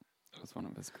was one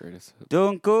of his greatest hits.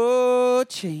 Don't go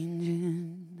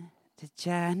changing to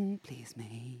try and please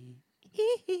me.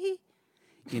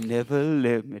 You never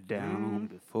let me down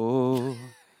before.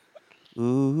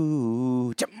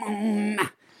 Ooh, come on.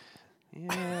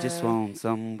 Just want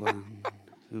someone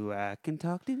who I can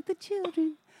talk to the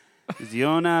children. 'Cause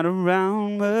you're not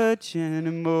around much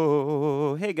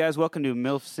anymore. Hey guys, welcome to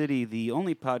MILF City, the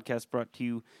only podcast brought to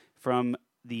you from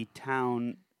the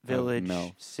town, village,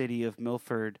 city of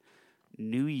Milford,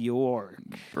 New York.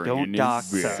 Don't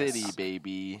dox us. City,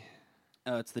 baby.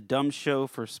 It's the dumb show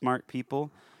for smart people.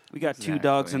 We got two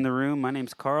dogs in the room. My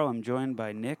name's Carl. I'm joined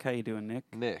by Nick. How you doing, Nick?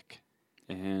 Nick.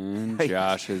 And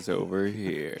Josh is over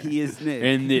here. He is Nick.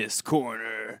 In this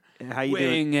corner. How you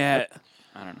doing? I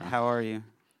don't know. How are you?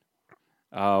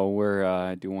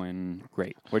 We're doing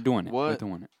great. We're doing it. What? We're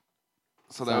doing it.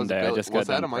 So that Someday, I just got was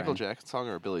that done a Michael praying. Jackson song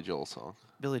or a Billy Joel song?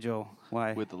 Billy Joel.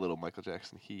 Why? With the little Michael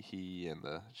Jackson he and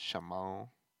the shaman.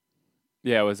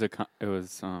 Yeah, it was it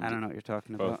was. I don't know what you're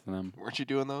talking both about. of them. Weren't you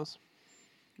doing those?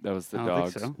 That was the I don't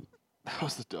dogs. think so. That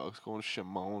was the dogs going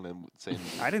shaman and saying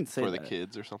I didn't say for that. the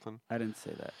kids or something. I didn't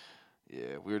say that.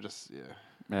 Yeah, we were just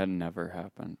That never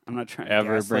happened. I'm not trying Ever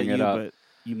to gaslight bring it you, up. but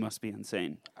you must be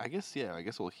insane. I guess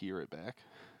we'll hear it back.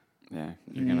 Yeah,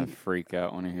 you're gonna freak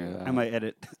out when you hear that. I might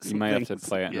edit. You might have to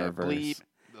play it in reverse. Bleep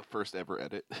the first ever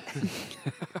edit.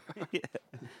 Yeah.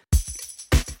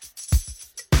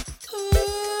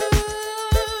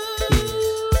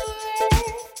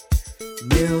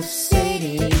 MILF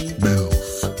City. MILF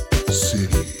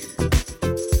City.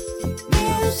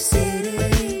 MILF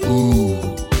City.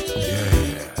 Ooh,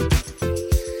 yeah.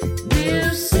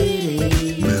 MILF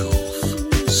City.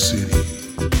 MILF City.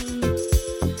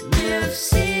 MILF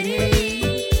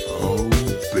City. Oh,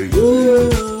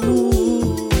 baby.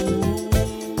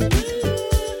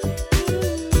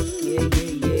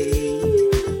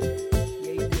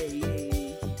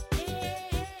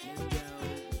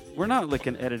 We're not like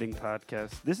an editing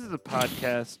podcast. This is a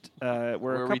podcast where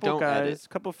Where a we couple don't guys, edit.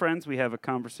 couple friends, we have a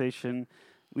conversation.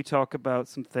 We talk about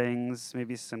some things,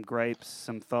 maybe some gripes,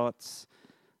 some thoughts,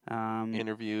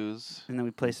 Interviews. and then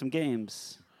we play some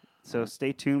games. So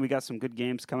stay tuned. We got some good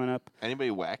games coming up. Anybody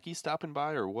wacky stopping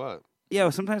by or what? Yeah,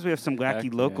 well, sometimes we have some wacky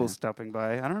Heck locals yeah. stopping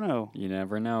by. I don't know. You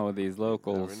never know these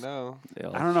locals. Never know.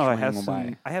 They'll I don't know.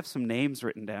 swing I have some names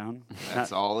written down. That's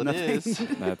Not- all it nothing, is.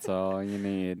 That's all you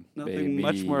need, Nothing baby.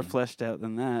 much more fleshed out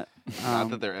than that. Not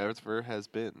that there ever has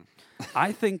been.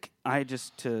 I think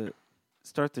to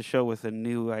start the show with a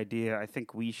new idea, I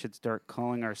think we should start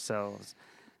calling ourselves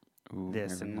Ooh,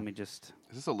 this. here we And go. let me just.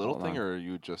 Is this a little Hold thing, on. or are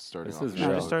you just starting This off is the No,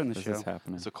 show? just starting the this show. is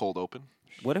happening. It's a cold open.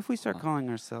 What if we start calling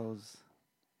ourselves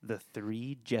the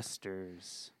Three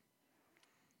Jesters?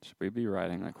 Should we be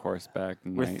riding like horseback?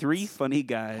 We're knights? three funny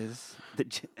guys.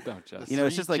 Don't just. You know,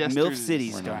 it's Three just like MILF Jesters.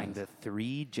 City We're starring not. the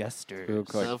Three Jesters. We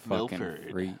look like Of fucking Milford.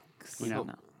 freaks. You know,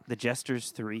 the Jesters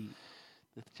 3.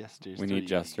 The Jesters. We need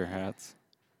jester hats.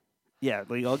 Yeah,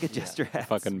 we all get jester hats.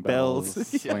 Fucking bells. bells.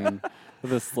 Swinging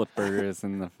with the slippers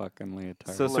and the fucking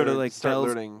leotard. So sort of like Start bells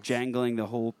learning. jangling the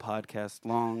whole podcast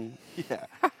long. Yeah.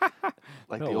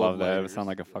 Like I the love old that. It would lighters. sound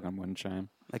like a fucking wind chime.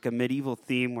 Like a medieval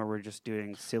theme where we're just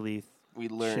doing silly. We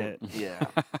learn. shit. Yeah.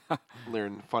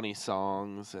 Learn funny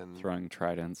songs and Throwing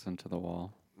tridents into the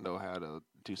wall. know how to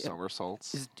do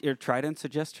somersaults. Is your tridents a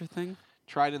jester thing?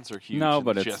 Tridents are huge. No, in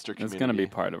but the it's jester going to be community.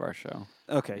 part of our show.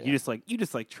 Okay, Yeah. you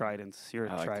just like tridents. You're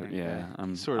a I like trident to, yeah, guy.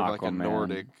 I'm Sort of like a Aquaman,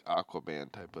 Nordic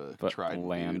Aquaman type of but trident.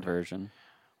 land dude. version.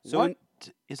 So What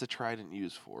is a trident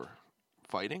used for?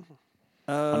 Fighting?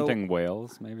 Hunting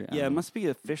whales, maybe. I Yeah, it don't know. must be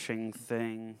a fishing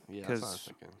thing. Yeah, that's what I was Because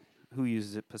thinking. who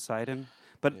uses it? Poseidon.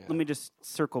 But Yeah. let me just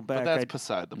circle back. But that's I-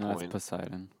 beside the No, it's point.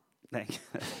 Poseidon. Thank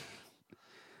you.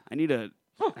 I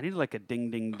need like a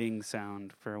ding ding ding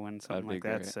sound for when something That'd be like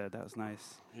that great. said. That was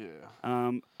nice.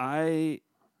 Yeah.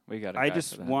 We got. I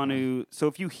just want to. So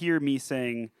if you hear me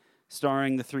saying,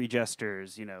 starring the Three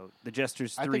Jesters, you know, the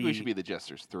Jesters 3. I think we should be the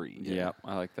Jesters 3. Yeah.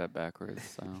 I like that backwards.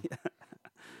 So.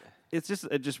 It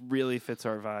just really fits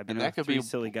our vibe. You And know, that could three be-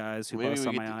 silly guys who maybe bust we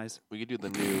on could my do- eyes. We could do the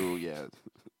new,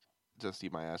 just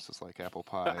eat my ass just like apple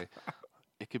pie.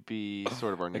 It could be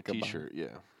sort of our new Like a bun. T-shirt. Yeah.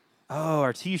 Oh,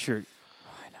 our T-shirt.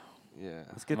 Yeah.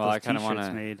 Let's get Well, I those kinda T-shirts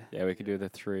wanna- made. Yeah, we could do the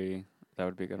 3. That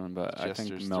would be a good one. But I think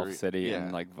Jesters MILF 3, City yeah.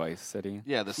 and like Vice City.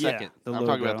 Yeah, the Yeah, second. the I'm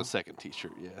talking about logo. the second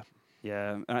T-shirt. Yeah.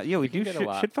 Yeah, we can do get a should,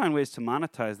 lot. should find ways to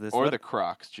monetize this. Or Let- the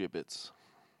Crocs gibbets.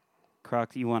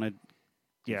 Croc. You want to?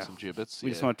 Yeah, Some gibbets. we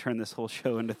yeah. just want to turn this whole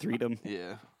show into freedom.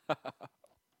 Yeah.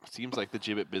 Seems like the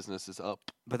gibbet business is up.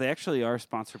 But they actually are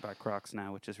sponsored by Crocs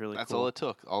now, which is really That's cool. all it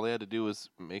took. All they had to do was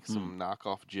make some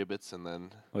knockoff gibbets, and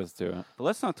then Let's do it. But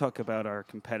let's not talk about our All right.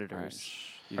 competitors,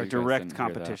 You our guys direct didn't hear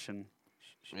that. competition.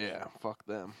 Yeah, fuck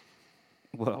them.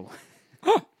 Whoa.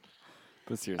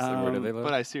 But seriously, where do they live?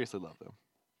 But I seriously love them.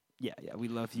 Yeah, we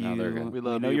love you. No, they're good. We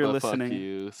love know you, you're but listening. fuck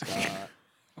you, Scott.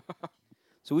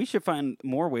 So we should find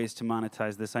more ways to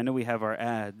monetize this. I know we have our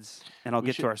ads, and I'll We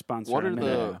get should- to our sponsor What in are a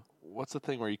minute. Yeah. What's the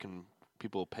thing where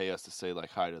people pay us to say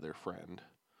like hi to their friend?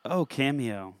 Oh,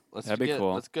 Cameo. Let's That'd be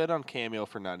cool. Let's get on Cameo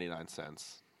for 99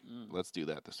 cents. Let's do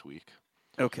that this week.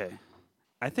 Okay.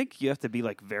 I think you have to be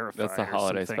like verified. That's the or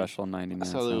holiday something. special 99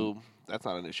 cents. So that's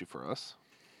not an issue for us.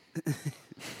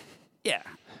 Yeah.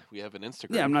 We have an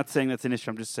Instagram. Yeah, I'm not saying that's an issue.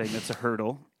 I'm just saying that's a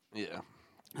hurdle. Yeah.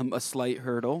 A slight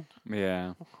hurdle.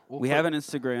 Yeah. We have an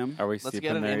Instagram. Are we Let's steep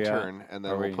get in an there intern, yet? and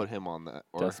then Are we'll we put him on that,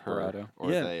 or Desperado? her,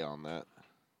 or Yeah. they on that.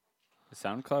 Is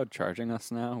SoundCloud charging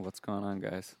us now? What's going on,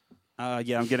 guys?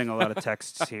 Yeah, I'm getting a lot of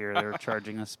texts here. They're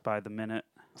charging us by the minute.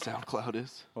 SoundCloud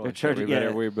is. Holy shit, charging- we better,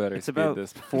 yeah, we better It's speed about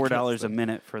this $4 a podcast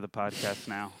minute for the podcast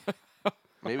now.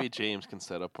 Maybe James can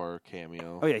set up our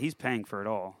Cameo. Oh yeah, he's paying for it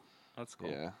all. That's cool.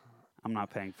 Yeah. I'm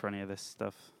not paying for any of this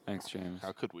stuff. Thanks, James.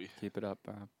 How could we? Keep it up,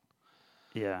 Bob.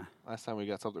 Yeah. Last time we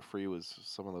got something free was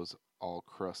some of those all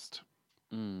crust,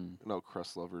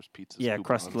 crust lovers pizzas. Yeah,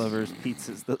 crust coupons. lovers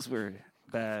pizzas. Those were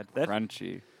bad. That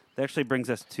Crunchy. actually brings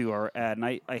us to our ad. And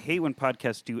I hate when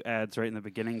podcasts do ads right in the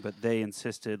beginning, but they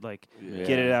insisted like Yeah.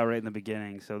 get it out right in the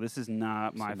beginning. So this is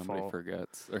not So my nobody fault.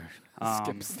 forgets or Um,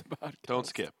 skips the podcast. Don't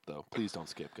skip though. Please don't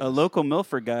skip. A guys. local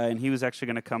Milford guy, and he was actually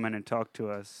going to come in and talk to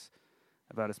us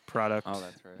about his product. Oh,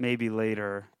 that's right. Maybe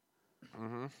later.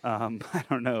 Mhm. I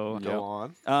don't know. Yep. Go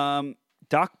on.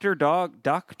 Dr. Dog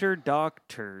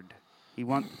Turd. He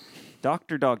wants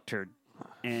Dr. Dog Turd,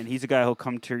 and he's a guy who'll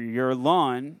come to your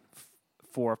lawn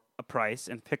for a price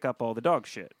and pick up all the dog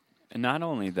shit. And not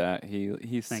only that, he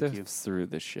Thank you. sifts through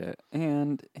the shit,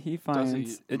 and he he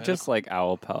finds it just like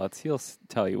owl pellets. He'll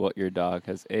tell you what your dog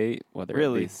has ate, whether it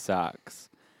Really? be socks,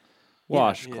 Yeah.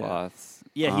 washcloths.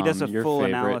 Yeah, he does a your full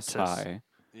favorite analysis. tie.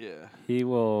 Yeah. He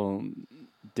will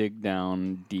dig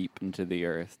down deep into the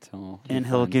earth till And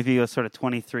he'll finds- give you a sort of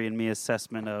 23andMe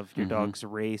assessment of your Mhm. dog's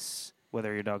race,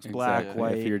 whether your dog's black, exactly.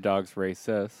 white. If your dog's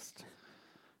racist,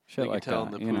 shit They like can tell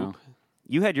that. in the You know, poop.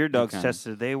 You had your dogs can.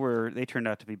 tested. They turned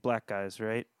out to be black guys,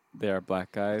 right? they are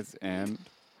black guys and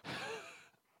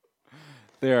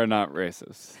they are not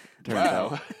racist. Turns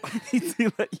out. Wow.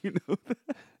 to let you know that.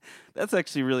 That's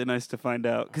actually really nice to find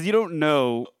out because you don't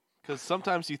know. Because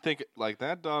sometimes you think like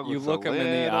that dog. You looks look a him in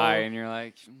the little- eye and you're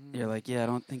like, You're like, yeah, I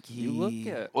don't think he. you look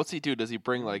it. What's he do? Does he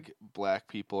bring like black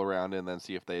people around and then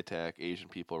see if they attack Asian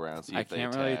people around? See I if they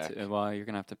can't really. attack. Well, you're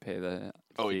gonna have to pay the.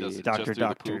 Oh, he does fee. it Dr. just through the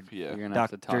Doctor. poop. Yeah. You're gonna have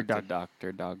to Doctor, talk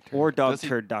to Doctor. or dog Does he-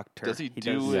 turd doctor. does he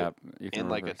do does- it Yeah, you can in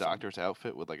like a reverse it. doctor's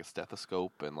outfit with like a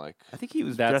stethoscope and like. I think he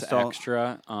was That's dressed all.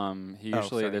 extra. He Oh,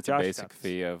 usually sorry. there's Josh a basic got this.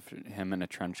 fee of him in a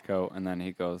trench coat, and then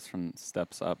he goes from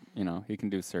steps up. You know, he can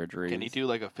do surgery. Can he do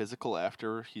like a physical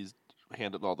after he's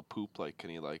handled all the poop? Like, can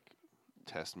he like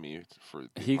test me for?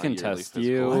 He my can yearly test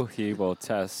physical? you. He will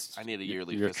test. I need a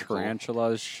yearly your physical.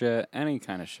 tarantulas shit, any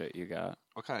kind of shit you got.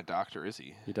 What kind of doctor is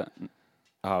he? He doesn't.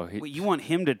 Oh, he. Wait, you want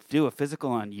him to do a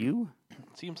physical on you?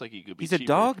 Seems like he could be. He's a cheaper.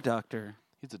 dog doctor.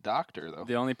 He's a doctor though.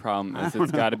 The only problem I is don't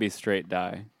it's got to be straight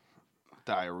dye.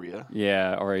 Diarrhea.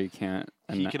 Yeah, or you can't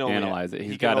He can only- analyze it. he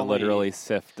He's can got to only- literally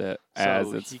sift it as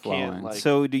So it's he can't, flowing. like,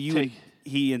 So do you? take-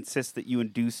 He insists that you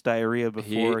induce diarrhea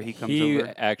before he comes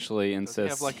over. actually have,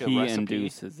 insists like, a he recipe?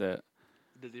 induces it.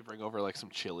 Did he bring over like some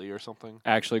chili or something?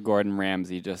 Actually, Gordon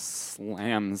Ramsay just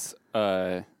slams.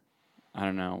 I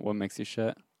don't know what makes you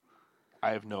shit.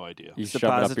 I have no idea. You shove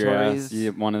it up your ass. Suppositories.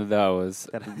 You, one of those.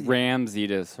 That- Ramsay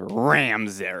just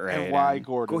rams it right. And why in.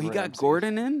 Gordon? He got Ramsay?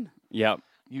 Gordon in, Yep.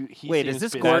 He Wait, is seems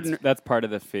this busy. Gordon- That's part of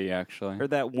the fee, actually. or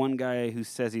that one guy who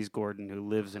says he's Gordon who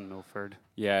lives in Milford?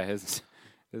 Yeah, his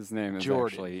name is Jordan.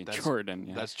 actually That's- Jordan.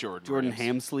 Yeah. That's Jordan. Jordan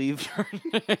Ramsay.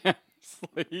 Hamsleeve.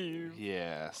 Sleeve.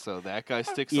 Yeah, so that guy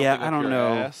sticks. Yeah, something I up don't your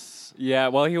know. ass. Yeah,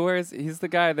 well, he's the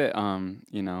guy that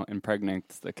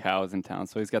impregnates the cows in town.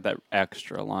 So he's got that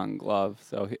extra long glove.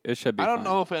 So it should be. I don't fine.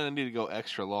 know if I need to go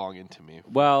extra long into me.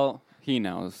 Well, he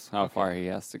knows how far he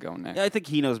has to go next. Yeah, I think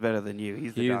he knows better than you.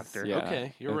 He's the doctor. yeah,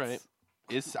 Okay, you're right.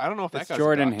 it's- I don't know if that It's guy's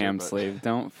Jordan a doctor, but Hamsleeve.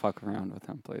 Don't fuck around with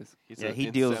him, please. He's Yeah, an he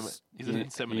deals- He's an He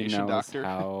insemination knows doctor.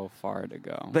 how far to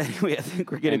go. But anyway, I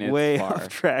think we're getting it's way far. off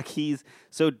track.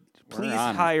 Please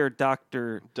on it. hire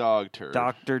Doctor Dog turd.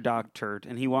 Turd,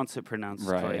 and he wants it pronounced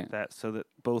like Right. that, so that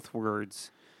both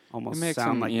words It almost makes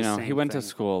sound him, like you the know, same he went to thing.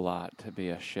 school a lot to be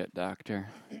a shit doctor.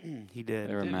 He did.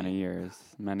 There were Did many he? years,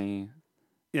 many.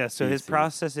 Yeah, so his feces.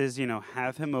 process is,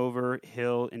 have him over.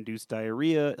 He'll induce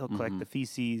diarrhea. He'll collect Mhm. the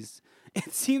feces.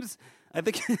 It seems, I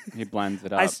think, He blends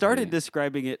it up. I started He-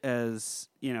 describing it as,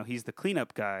 he's the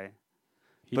cleanup guy.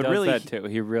 He But does really, that too.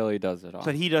 He really does it all.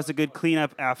 but he does a good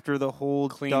cleanup after the whole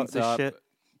Cleans the up, shit.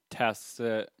 tests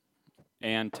it,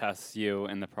 and tests you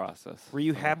in the process. Were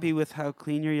you happy with how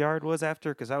clean your yard was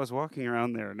after? Because I was walking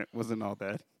around there and it wasn't all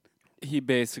bad. He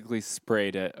basically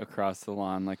sprayed it across the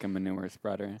lawn like a manure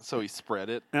spreader. So he spread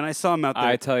it. And I saw him out there.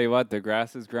 I tell you what, the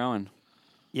grass is growing.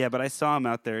 Yeah, but I saw him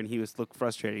out there and he was looked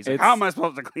frustrated. He's like, It's- "How am I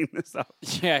supposed to clean this up?"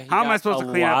 Yeah, he How am I got supposed to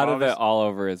a clean up lot all of this? it all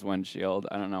over his windshield.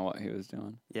 I don't know what he was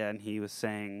doing. Yeah, and he was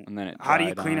saying, And then it "How do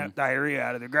you dried clean on. up diarrhea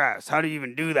out of the grass? How do you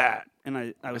even do that?" And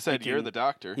I I was said, thinking, "You're the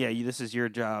doctor. Yeah, this is your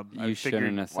job. I You figured-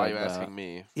 shouldn't have Why are said you that. asking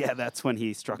me?" Yeah, that's when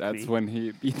he struck That's me. when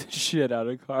he beat the shit out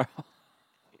of Carl.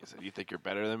 He said, "You think you're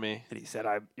better than me?" And he said,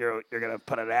 "You're gonna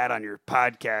put an ad on your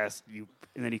podcast."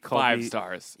 And then he called 5 me.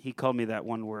 stars. He called me that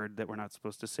one word that we're not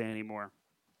supposed to say anymore.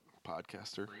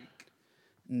 Podcaster.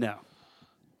 No.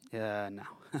 No. No.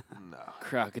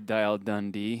 Crocodile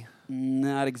Dundee.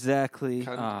 Not exactly.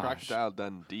 Crocodile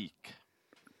Dundee.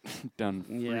 Done.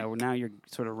 Yeah, well, now you're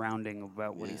sort of rounding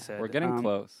about what he said. We're getting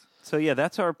close. So yeah,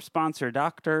 that's our sponsor,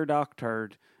 Doctor,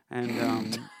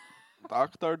 and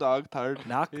Doctor Dog Tard.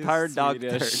 Doctor.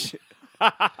 Swedish.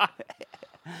 I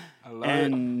love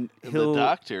And it. And he'll the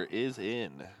doctor is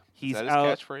in. he's is that his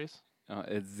out. catchphrase? Oh,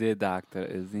 it's the doctor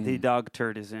is in. The dog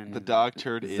turd is in. The dog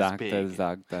turd is Doctor, big.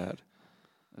 Doctor.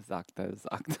 Doctor.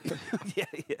 yeah.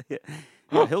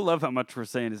 Yeah, he'll love how much we're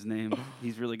saying his name.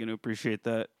 He's really going to appreciate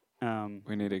that.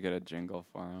 We need to get a jingle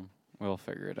for him. We'll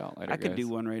figure it out later. I could guys. do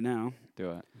one right now.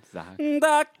 Do it. Zach.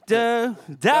 Doctor,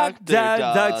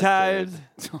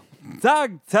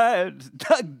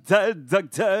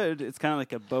 It's kind of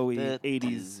like a Bowie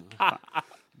 80s.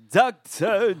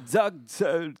 Doctor,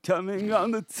 coming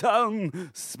on the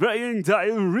town, spraying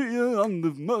diarrhea on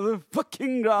the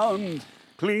motherfucking ground,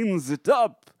 cleans it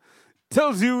up,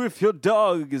 tells you if your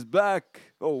dog is black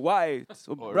or white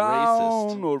or, Or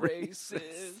brown racist. or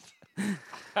racist.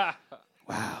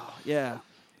 Wow, yeah.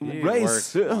 He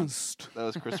works Racist. That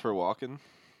was Christopher Walken.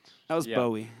 That was Yeah.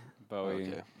 Bowie. Bowie.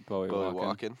 Okay. Bowie Bowie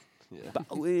walking. Walken. Yeah.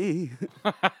 Bowie.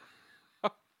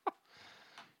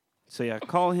 So yeah,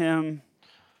 call him.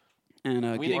 And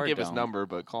We get, didn't give his don't. number,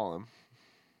 but call him.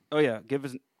 oh yeah, you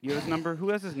have his number. Who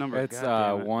has his number? It's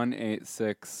God damn it.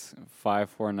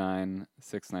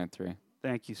 1-866-549-693.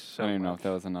 Thank you so I don't even know much. if that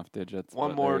was enough digits.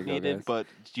 One but more there you go, needed, guys. but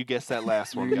you guess that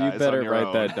last one, You guys. better on your write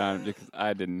own. that down because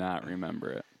I did not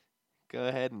remember it. Go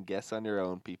ahead and guess on your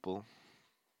own, people.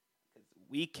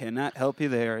 We cannot help you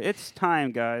there. It's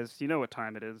time, guys. You know what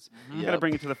time it is. We gotta Yep.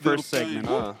 bring it to the first segment.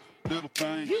 Little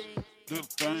things, little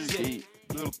things, Eat.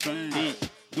 little things,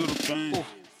 little things,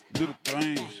 little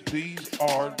things. These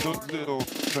are the little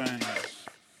things.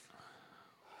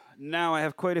 Now I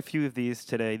have quite a few of these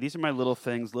today. These are my little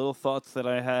things, little thoughts that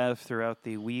I have throughout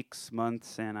the weeks,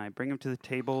 months, and I bring them to the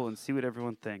table and see what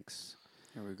everyone thinks.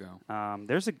 Here we go.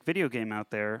 There's a video game out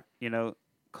there,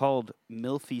 called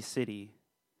Milfy City.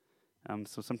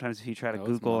 So sometimes if you try to Those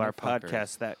Google our motherfuckers.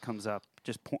 podcast, that comes up.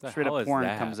 Just The straight hell up is porn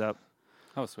that? comes up.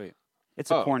 Oh, sweet. It's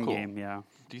a Oh, porn cool. game, yeah.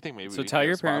 Do you think maybe So we tell can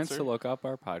your get a parents to sponsor? look up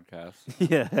our podcast.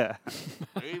 Yeah.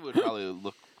 We would probably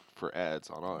look for ads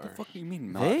on our. What the fuck do you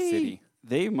mean, Mount City?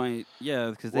 They might,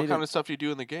 yeah, because they What kind of stuff do you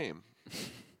do in the game?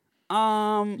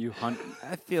 You hunt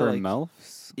I feel for like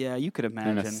MILFs? yeah, you could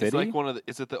imagine. city? It's City? like one of the.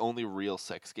 Is it the only real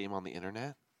sex game on the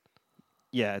internet?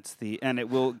 Yeah, it's and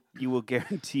you will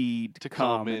guaranteed To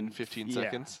come in and- 15 yeah.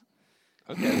 seconds.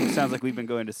 Okay, it sounds like we've been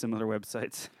going to similar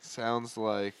websites. Sounds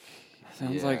like.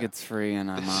 Sounds like yeah. it's free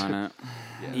and I'm on it.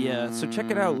 Yeah, so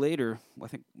check it out later. I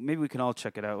think maybe we can all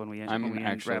check it out when we I'm when we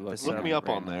actually wrap this looking up. Look me up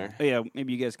right on now. there. Oh yeah,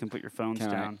 maybe you guys can put your phones Can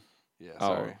I- down. Yeah,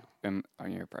 Oh, sorry.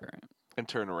 you're probably right. And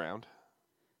turn around.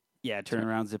 Yeah, turn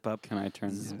around, zip up. Can I turn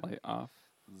the light off?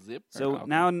 Zip. So Okay.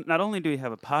 now, not only do we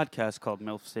have a podcast called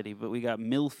MILF City, but we got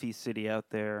Milfy City out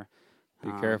there. Be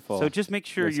careful. So just make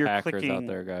sure There's you're hackers clicking. out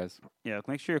there, guys. Yeah,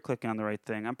 make sure you're clicking on the right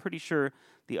thing. I'm pretty sure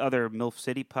the other MILF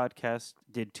City podcast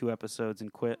did 2 episodes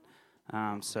and quit.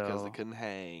 So Because they couldn't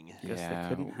hang. guess Yeah, they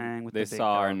couldn't hang with They the big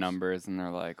saw our dogs. numbers and they're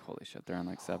like, "Holy shit, they're on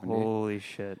like 70." Holy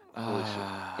shit!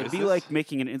 Ah, It'd Is be this- like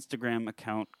making an Instagram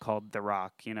account called The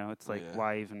Rock. It's like Yeah.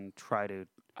 why even try to?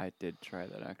 I did try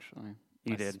that actually.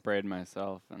 You I did. sprayed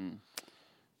myself and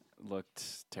it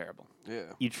looked terrible.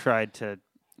 Yeah. You tried to.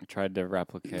 I tried to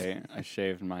replicate. I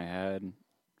shaved my head.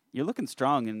 You're looking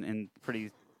strong and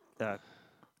pretty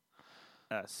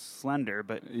slender,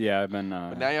 but Yeah, I've been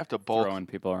But now you have to bulk. throwing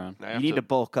people around. Now you need to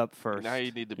bulk up first. Now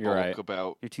you need to You're bulk right.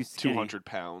 about You're too skinny. 200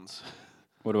 pounds.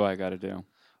 What do I got to do?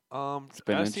 It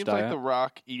Spinach seems diet? like The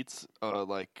Rock eats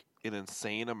like an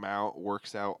insane amount,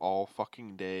 works out all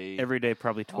fucking day. Every day,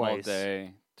 probably All twice.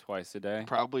 day, twice a day.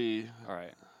 Probably All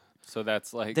right. So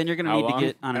that's like Then you're going to how need to long?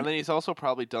 get on And an then he's also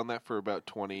probably done that for about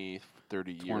 20,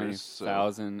 30 years. So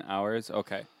 20,000 hours.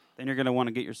 Okay. Then you're going to want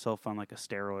to get yourself on like a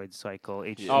steroid cycle.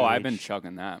 HGH. Oh, I've been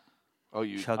chugging that. oh,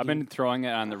 you Chugging? I've been throwing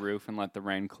it on the roof and let the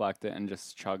rain collect it and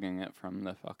just chugging it from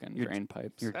the fucking You're- drain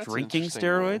pipes. You're That's an drinking interesting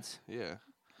way. steroids? Yeah.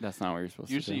 That's not what you're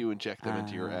supposed Usually to do. you inject them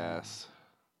into your Ah. ass.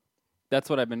 That's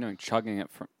what I've been doing, chugging it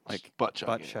from like. Butt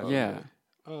chugging. chugging. Okay. Yeah.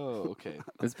 Oh, okay.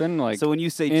 It's been like. So when you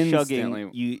say instantly- chugging,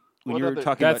 when What you're other-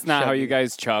 talking that's about not how you chugging-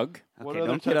 guys chug. What Okay, other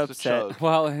don't get types of upset. chug?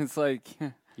 Well, it's like.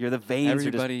 The veins are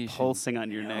Everybody just should pulsing on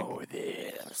your neck.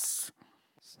 This.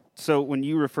 So when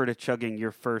you refer to chugging,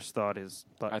 your first thought is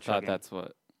butt I thought chugging. that's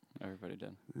what everybody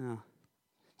did. Oh.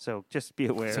 So just be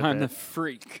aware. So I'm the that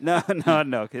freak. no,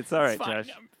 no. It's all right, It's fine,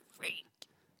 Josh. I'm a freak.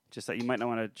 Just that you might not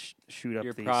want to shoot up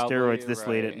You're the probably steroids this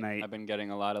late at right. night. I've been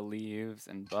getting a lot of leaves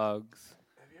and bugs,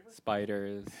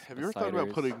 spiders. Have you ever thought about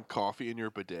spiders. putting coffee in your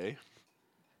bidet?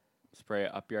 Spray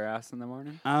it up your ass in the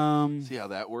morning? See how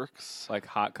that works? Like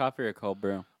hot coffee or cold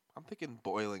brew? I'm thinking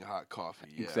boiling hot coffee.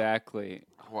 Yeah. Exactly.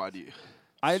 Why do you? If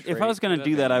I Straight was going to to the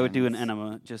do that, I would do an veins.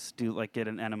 enema. Just do like get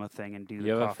an enema thing and do the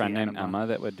You have a coffee friend named enema. Emma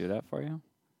that would do that for you?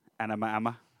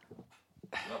 Enema.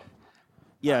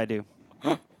 Yeah, I do.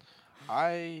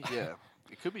 Yeah.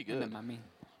 It could be good. Mommy.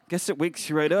 Guess it wakes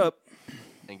you right up.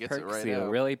 And gets it Perks right you, out.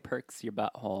 really perks your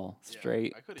butthole Yeah,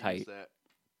 straight, I could have tight. used that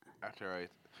after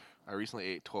I recently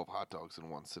ate 12 hot dogs in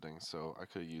one sitting, so I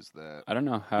could have used that. I don't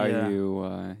know how Yeah.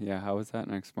 you, how was that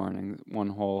next morning? One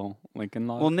whole Lincoln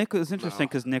log? Well, Nick was interesting No.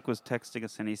 because Nick was texting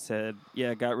us and he said,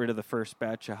 "Yeah, got rid of the first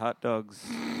batch of hot dogs."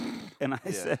 And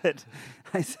I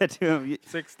said to him,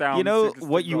 Six down. "You know 6 to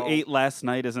what you go." ate last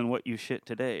night isn't what you shit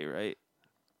today, right?"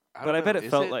 But don't I bet know, it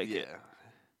is felt like yeah. it.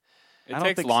 It I don't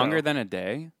takes think longer so. than a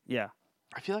day. Yeah.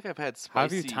 I feel like I've had spicy. How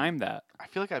have you timed that? I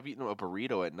feel like I've eaten a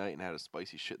burrito at night and had a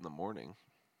spicy shit in the morning.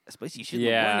 Spicy shit. in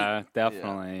the morning. Yeah,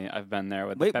 definitely. I've been there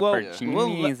with Wait, the well,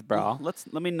 pepperoncinis, bro.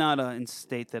 let me not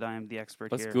instate that I am the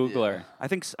expert Let's here. Google Yeah. her. I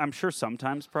think I'm sure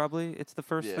sometimes probably it's the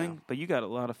first Yeah. thing, but you got a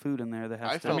lot of food in there that has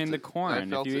I to. felt I mean, the it- I corn. If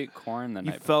felt you it. eat corn the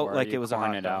You night felt before, like you it was a corn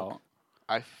hot it dog. out.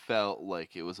 I felt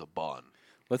like it was a bun.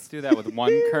 Let's do that with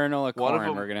one kernel of One of corn.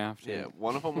 them- We're gonna have to. Yeah,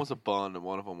 one of them was a bun and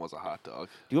one of them was a hot dog.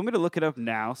 Do you want me to look it up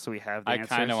now so we have the I answers?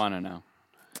 kind of want to know.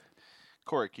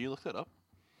 Corey, can you look that up?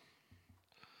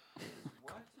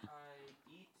 What I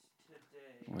eat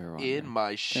today. We're In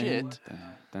my shit. Dun,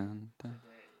 dun, dun.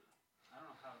 I don't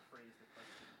know how to phrase the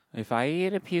question. If I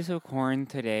eat a piece of corn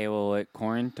today, will it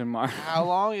corn tomorrow? How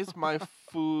long is my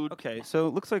food Okay, so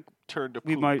it looks like turned to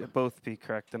we poop? might both be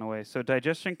correct in a way. So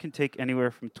digestion can take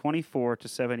anywhere from 24 to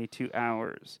 72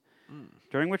 hours,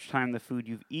 during which time the food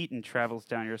you've eaten travels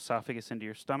down your esophagus into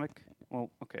your stomach. Well,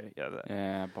 okay, yeah. That.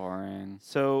 Yeah, boring.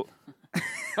 So,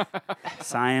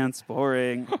 science,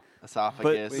 boring. But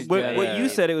Esophagus. what you Yeah.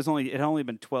 said, it had only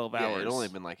been 12 yeah, hours. it only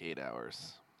been like 8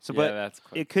 hours. So, Yeah, but that's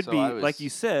quick. it could So be I like was- you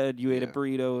said, you ate a yeah.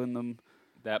 burrito in them.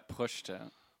 That pushed it.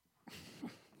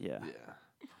 Yeah. Yeah.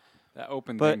 That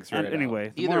opened But things right anyway,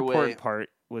 the Either more important way- part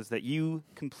was that you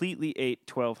completely ate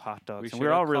 12 hot out. dogs, We and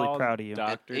we're all really proud of you.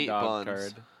 Dr. And 8 Dog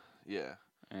buns. Turd. Yeah.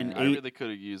 And And I eight- really could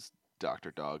have used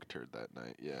Dr. Dog Turd that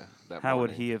night. Yeah. That How would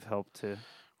morning. he have helped to?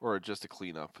 Or just to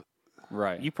clean up.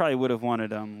 right. You probably would have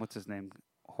wanted what's his name,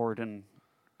 Horton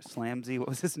Slamsy. What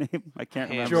was his name? I can't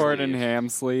remember. Jordan Sleeve. ham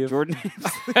sleeve. Jordan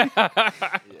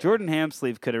Hamsleeve. Jordan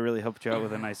Hamsleeve could have really helped you out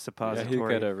with a nice Yeah, suppository.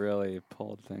 he could have really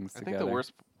pulled things I together. think the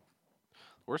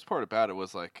worst part about it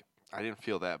was like I didn't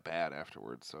feel that bad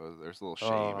afterwards, so there's a little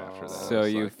shame after that. So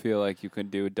It's you like- feel like you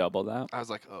could do double that? I was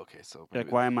like, oh, okay, so Like, maybe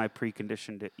why am I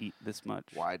preconditioned to eat this much?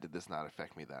 why did this not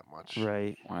affect me that much?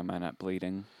 Right. Why am I not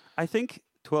bleeding? I think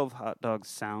 12 hot dogs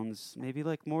sounds maybe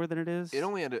like more than it is. It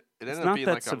only ended. It ended not up being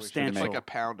that like it's substantial. like a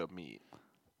pound of meat.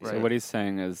 So Right. what he's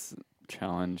saying is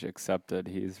challenge accepted.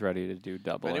 He's ready to do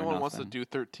double. If or anyone wants to nothing. do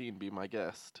 13, be my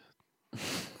guest.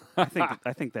 I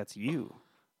think that's you.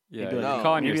 yeah, maybe you're like-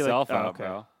 calling maybe like- yourself oh, out, okay.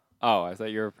 bro. Oh, I thought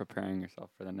you were preparing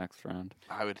yourself for the next round.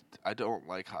 I don't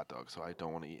like hot dogs, so I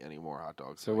don't want to eat any more hot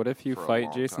dogs. So like, what if you for a fight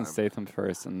long Jason time. Statham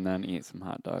first and then eat some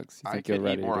hot dogs? You I think you're could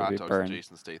ready eat more to hot be dogs burned? than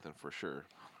Jason Statham for sure.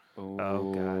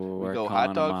 Oh God. We go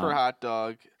hot dog for hot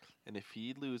dog, and if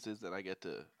he loses, then I get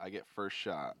first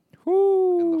shot.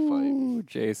 in the fight.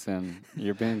 Jason,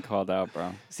 you're being called out,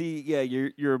 bro. See, yeah,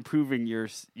 you're improving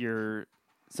your.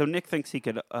 So Nick thinks he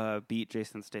could beat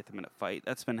Jason Statham in a fight.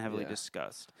 That's been heavily Yeah.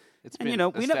 discussed. It's And, been you know,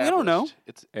 we don't know.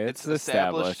 established. It's established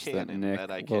established that canon Nick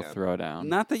that I will can. throw down.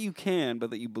 Not that you can,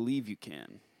 but that you believe you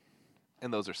can.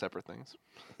 And those are separate things.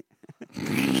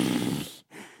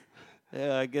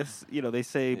 Yeah, I guess they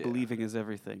say Yeah. believing is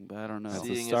everything, but I don't know. That's a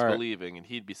Seeing is start. believing, and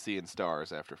he'd be seeing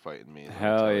stars after fighting me. is what I'm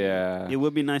Hell telling you. yeah. It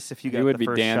would be nice if you got You would the be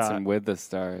first dancing shot. with the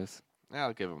stars.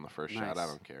 I'll give him the first shot. I Nice.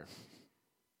 don't care.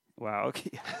 Wow, okay,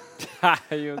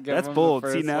 You'll give that's him the bold.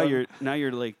 See, first now one?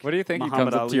 you're like. What do you think?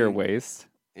 Muhammad He comes up to your Ali. waist?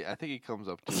 Yeah, I think he comes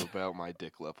up to about my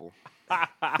dick level.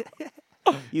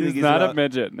 You He's think not a about,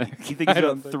 midget, Nick. You think I he's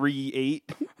don't about 3'8"?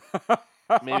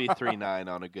 Maybe 3'9"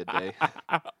 on a good day.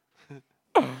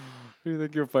 You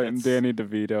think you're fighting That's- Danny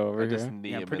DeVito over I just here? knee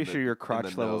Yeah, I'm him pretty in sure the- your in the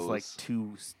crotch level's like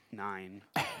nose. 2'9".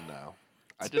 No,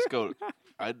 I just go.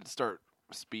 I'd start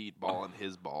speedballing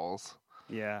his balls.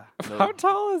 Yeah. No, How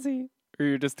tall is he? Or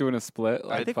you're just doing a split? I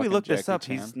Like think we fucking looked this Jackie up.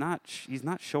 Chan? He's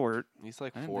not short. he's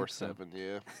like I didn't think so. 4'7".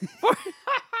 Yeah.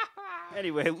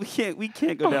 Anyway, we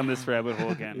can't go down this rabbit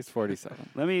hole again. He's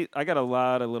 47. I got a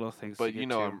lot of little things to But get you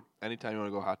know, to. anytime you want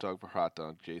to go hot dog for hot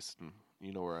dog, Jason,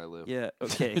 you know where I live. Yeah,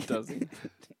 okay. Does he?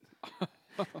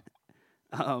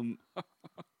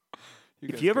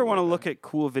 If guys you ever go want to with look that. at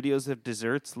cool videos of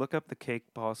desserts, look up the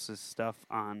Cake Boss's stuff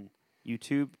on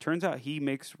YouTube. Turns out he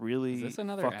makes really this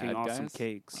another fucking ad, awesome guys?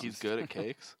 cakes. He's good at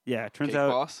cakes. Yeah, it turns Cake out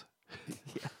boss.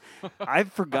 I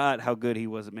forgot how good he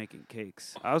was at making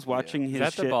cakes. I was watching Is his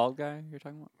that shit. the bald guy you're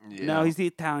talking about? Yeah. No, he's the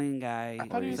Italian guy. I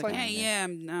thought he He's was like, like- hey, yeah,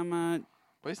 I'm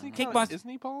But isn't he Cake kinda- boss. Isn't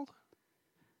he bald?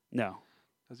 no.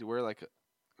 Does he wear like a?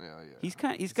 Yeah, yeah. He's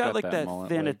he's got got like that that mullet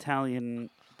thin wig. Italian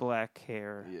black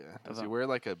hair. Yeah. Does of he a- wear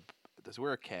like a? Does he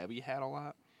wear a cabbie hat a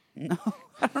lot? No,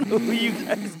 I don't know who you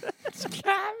guys.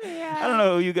 I don't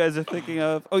know who you guys are thinking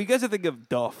of. Oh, you guys are thinking of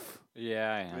Duff.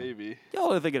 Yeah, I am. Maybe.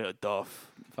 Y'all are thinking of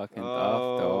Duff. Fucking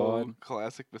Oh, tough, dude.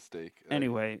 classic mistake.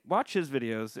 Anyway, watch his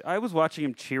videos. I was watching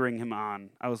him, cheering him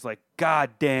on. I was like,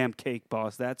 God damn, Cake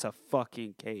Boss, that's a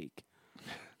fucking cake.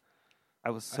 I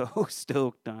was so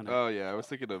stoked on it. Oh yeah, I was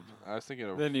thinking of.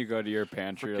 Then you go to your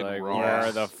pantry, Frickin' like, Ross. where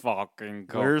are the fucking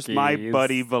cookies? Where's my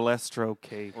buddy Valestro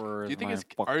cake? Where's Do you think my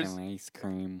it's- fucking ice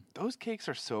cream? those cakes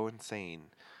are so insane.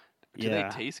 Do Yeah.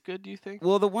 they taste good? Do you think?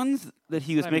 Well, the ones that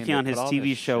he was I mean, making they on his put all TV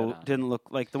this show shit on. didn't look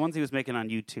like the ones he was making on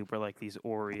YouTube were like these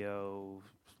Oreo.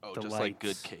 Oh, just like good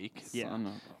delights. cake. Yeah. Son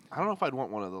of I don't know if I'd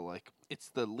want one of the like. It's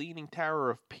the Leaning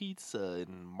Tower of Pizza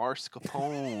in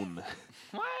Mascarpone. a-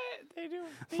 What? They do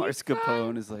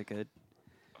Mascarpone is like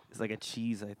a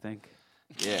cheese, I think.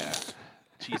 yeah,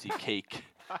 cheesy cake.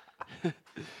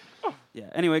 Yeah.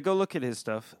 Anyway, go look at his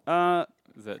stuff.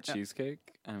 Is that cheesecake?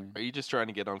 I mean, Are you just trying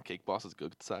to get on Cake Boss's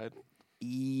good side?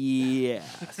 Yeah.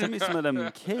 Send me some of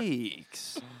them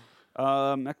cakes.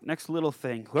 Next little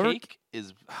thing. Whoever Cake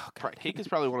is cake is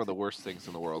probably one of the worst things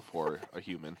in the world for a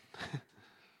human.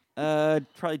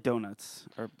 probably donuts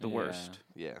are the Yeah. worst.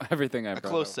 Yeah, everything I a brought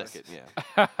close up was- second.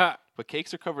 Yeah, but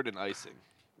cakes are covered in icing.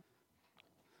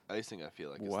 Icing, I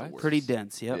feel like, is What? the worst. Pretty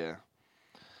dense, yep. Yeah,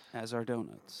 As are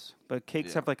donuts. But cakes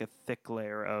Yeah. have like a thick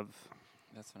layer of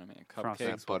That's what I mean. Frosting.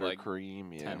 Cupcakes that with like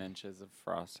buttercream. Yeah, 10 inches of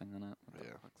frosting in it. What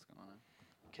Yeah. the fuck's going on?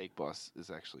 Cake Boss is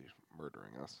actually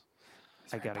murdering us.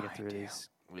 I gotta get through these.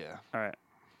 Yeah, All right.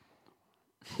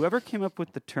 Whoever came up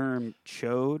with the term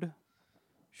chode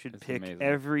should It's pick amazing.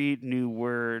 every new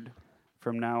word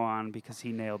from now on because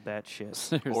he nailed that shit. or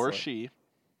Seriously. she.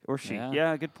 Or she. Yeah.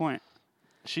 Yeah, good point.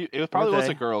 It probably was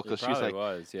they. a girl It because she's probably like.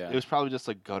 was, yeah. It was probably just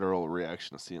a guttural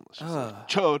reaction to seeing. She's like, Ugh.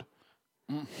 chode,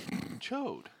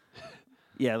 chode.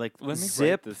 Yeah, like Let me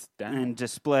zip write this down. and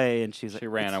display, and she's like, She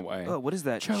ran "It's- away. Oh, what is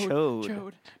that?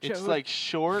 Chode. It's like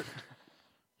short.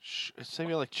 It's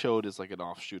maybe like chode is like an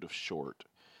offshoot of short.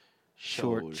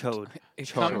 Short chode. It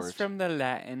Chode. comes from the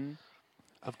Latin.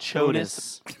 Of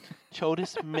chodus.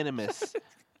 Chodus minimus.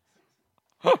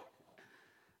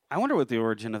 I wonder what the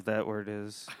origin of that word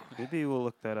is. Maybe we'll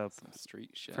look that up Some street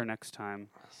shit. for next time.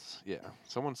 Yeah,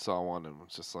 someone saw one and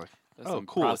was just like, That's oh, some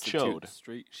cool, prostitute chode.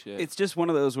 Street shit. It's just one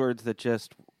of those words that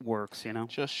just works, you know?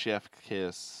 just chef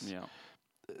kiss. yeah.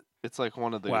 It's like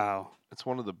one of the. Wow. It's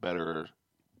one of the better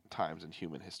times in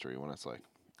human history when it's like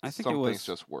I think some it was. things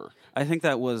just work. I think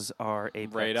that was our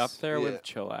apex. Right up there Yeah. with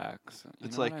chillax. You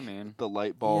It's know like what I mean? the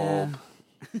light bulb.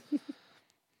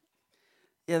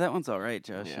 Yeah, that one's all right,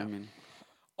 Josh. Yeah.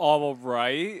 All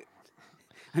right.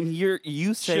 I mean,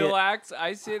 you say it. Chillax.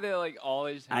 I say that like all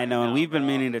the time. I know, and now, we've been bro.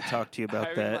 meaning to talk to you about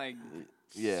I've that. been like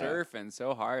Yeah. surfing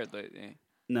so hard lately.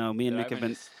 No, me and that Nick have I've been.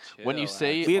 just When you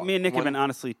chillaxed. say- Me and Nick have when- been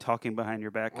honestly talking behind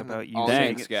your back when about you. all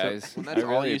saying Thanks, it, so- guys. When I that's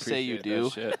all really you say you appreciate that do.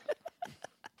 shit.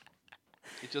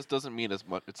 It just doesn't mean as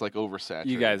much. It's like oversaturated.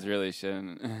 You guys really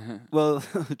shouldn't. Well,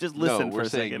 just listen no, for we're a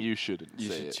saying second. you shouldn't You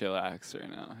say should it. chillax right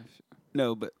now.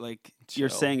 No, but like you're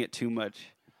Chill. saying it too much,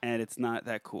 and it's not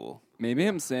that cool. Maybe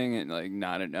I'm saying it like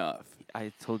not enough.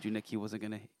 I told you, Nick, he wasn't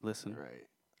gonna listen. Right.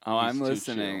 Oh, He's I'm too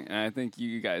listening, chill. and I think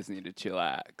you guys need to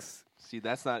chillax. See,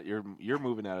 that's not you're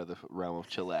moving out of the realm of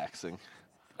chillaxing.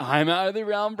 I'm out of the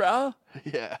realm, bro.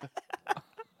 Yeah.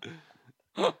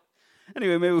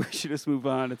 Anyway, maybe we should just move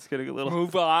on. It's getting a little.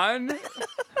 Move on.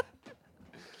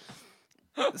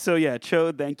 So yeah,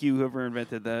 chode. Thank you, whoever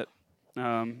invented that.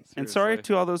 And sorry Seriously.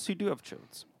 to all those who do have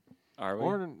chodes. Are we?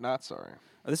 Or not sorry.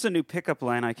 This is a new pickup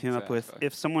line I came up with.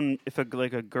 Exactly. If a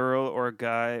girl or a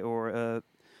guy or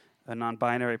a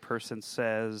non-binary person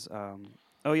says,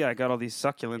 "Oh yeah, I got all these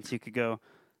succulents," you could go,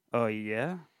 "Oh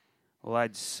yeah, well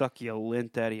I'd suck your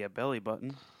lint out of your belly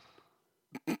button."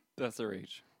 That's a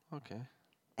reach. Okay.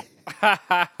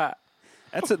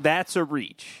 That's a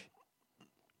reach.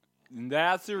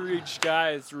 That's a reach,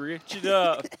 guys. Reach it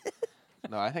up.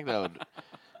 No, I think that would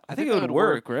I think it would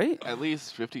work, right? at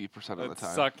least 50% of the Let's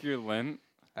time. suck your lint.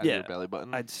 Out of Yeah. your belly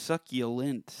button. I'd suck your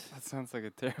lint. That sounds like a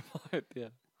terrible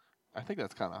idea. I think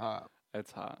that's kind of hot.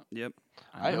 It's hot. Yep.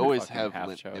 I'm I gonna always fucking have half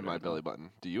lint chode in my right belly now. button.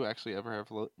 Do you actually ever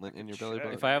have lint in your belly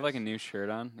button? If I have like a new shirt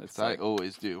on, it's 'Cause I like.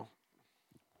 always do.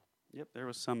 Yep, there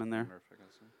was some in there.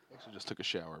 I actually just took a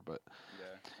shower, but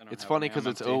Yeah, It's funny 'cause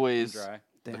it's always- the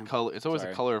Damn. color. It's always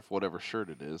Sorry. the color of whatever shirt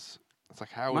it is. It's like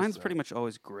how is Mine's that? pretty much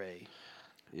always gray.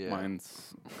 Yeah.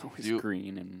 Mine's always You-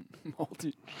 green and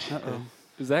moldy. Uh-oh.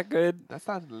 Is that good? That's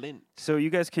not lint. So you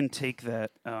guys can take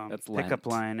that That's pickup Lent.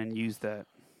 line and use that.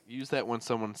 Use that when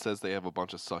someone says they have a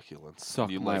bunch of succulents. Suck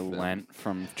you my like them. lint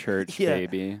from church, Yeah.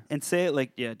 baby. And say it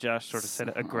like, yeah, Josh sort of said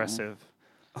it, Suck- aggressive.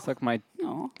 Suck my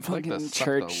No. like to fucking suck the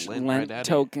church lint lint, right out of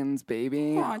you. tokens,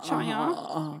 baby. Aw,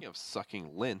 Chaya. Speaking of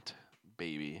sucking lint,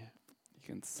 baby. You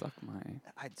can suck my.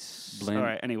 All Blend.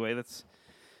 right, anyway, that's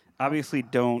obviously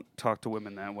don't talk to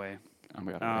women that way. I'm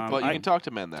gonna But you I- can talk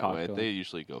to men that talk way. to 'em. They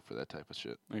usually go for that type of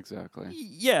shit. exactly.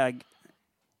 Yeah.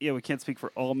 Yeah, we can't speak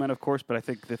for all men, of course, but I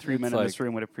think the three It's men in this like-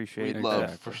 room would appreciate We'd it. love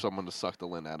Exactly. for someone to suck the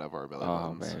lint out of our belly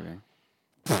Oh, buttons.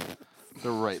 baby. The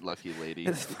right lucky lady.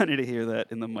 It's funny to hear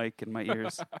that in the mic in my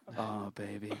ears. Oh,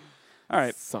 baby. All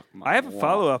right. Suck my. I have a wall.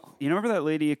 follow-up. You remember that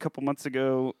lady a couple months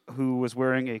ago who was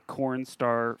wearing a Corn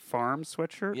Star Farm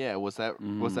sweatshirt? Yeah, was that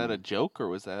a joke or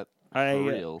was that I, for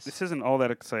reals? this isn't all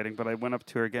that exciting, but I went up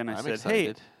to her again. I I'm said,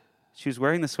 excited. "Hey," she was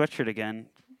wearing the sweatshirt again,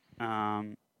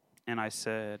 and I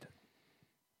said,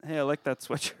 "Hey, I like that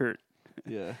sweatshirt."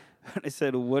 Yeah. And I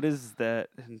said, "What is that?"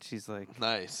 And she's like,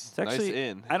 Nice. It's actually- nice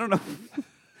in. "I don't know."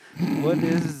 What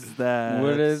is that?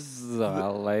 What is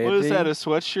that, lady? What is that? A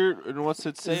sweatshirt? And what's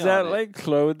it say Is that on it? like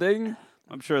clothing?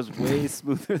 I'm sure it's way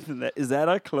smoother than that. Is that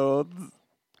our clothes?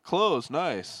 Clothes?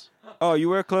 Nice. Oh, you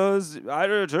wear clothes? I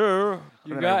do too.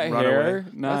 You And got I run hair. away.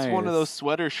 Nice. That's one of those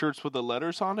sweater shirts with the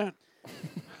letters on it.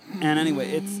 And anyway,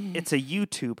 it's a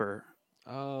YouTuber.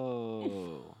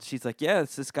 Oh. She's like, yeah,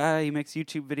 it's this guy. He makes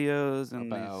YouTube videos,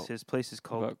 and About- his place is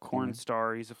called about Corn corn.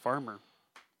 Star. He's a farmer.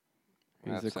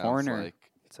 He's That a sounds corner. Like,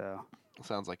 So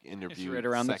sounds like interview. right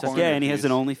around the sex corner. yeah, and he has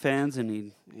an interviews. OnlyFans, and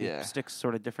he Yeah. sticks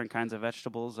sort of different kinds of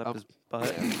vegetables up Up- his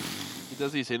butt. Yeah. He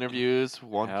does these interviews.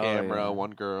 One Hell camera, yeah.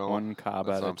 one girl. One cob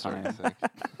That's at what a I'm starting time. to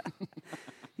think.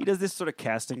 He does this sort of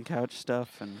casting couch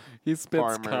stuff, and He spits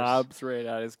Farmers. cobs right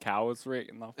at his cows right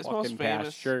in the His most fucking famous.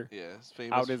 pasture. Yeah, his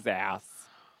famous. Out his ass.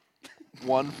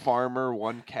 One farmer,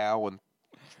 one cow, and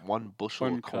one bushel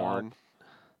One of corn.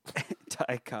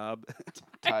 Ty Cobb.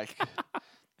 Ty.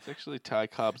 It's actually Ty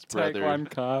Cobb's brother. Taekwon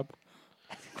Cobb.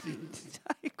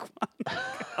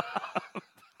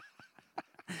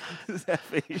 Is that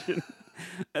Asian?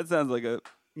 That sounds like a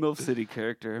MILF City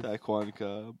character. Taekwon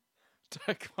Cobb.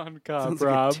 Taekwon Cobb, Sounds like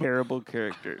Rob. a terrible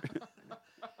character.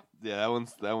 Yeah,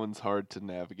 that one's hard to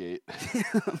navigate.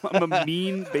 I'm a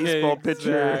mean baseball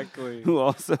pitcher Exactly. who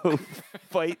also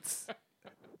fights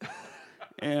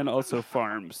and also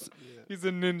farms. He's a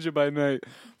ninja by night,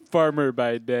 farmer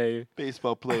by day.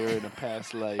 Baseball player in a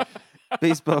past life.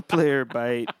 Baseball player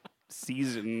by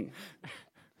season.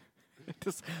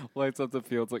 Just lights up the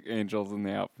fields like angels in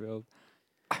the outfield.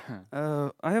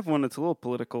 I have one that's a little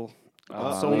political.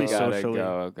 It's we only gotta socially.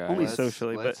 go, guys. Only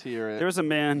socially, Let's but hear it. there was a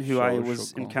man who I was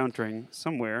Social. encountering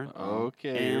somewhere,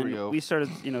 Okay, here we and go. we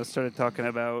started talking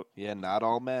about Yeah, not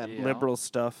all men. Yeah. liberal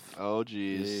stuff, Oh,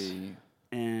 jeez. Hey.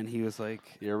 and he was like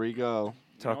Here we go.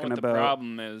 talking you know what about. the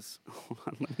problem is? Hold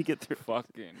on, let me get through.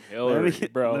 Fucking Let Hillary, me,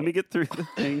 bro. let me get through the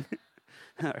thing.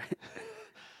 All right.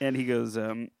 And he goes,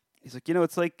 he's like,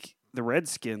 it's like the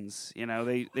Redskins. They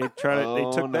try to they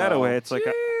Oh, took that no. away. It's like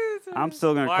I'm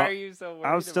still gonna Why call. are you so worried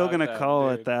I'm still about gonna that, call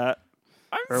dude? it that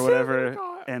I'm or still whatever. gonna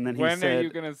call it- And then he when said, are you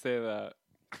gonna say that?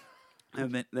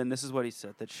 and then this is what he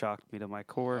said that shocked me to my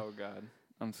core. Oh God,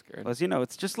 I'm scared. Was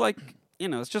it's just like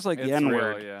it's just like the It's N real,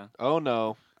 word. yeah. Oh,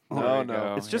 no. Oh, No, Here we no.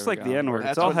 go. It's just Here we like the go. N word. That's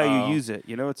It's all what- how oh. you use it.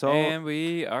 It's all. And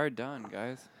we are done,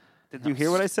 guys. Did you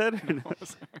hear what I said?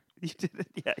 You didn't?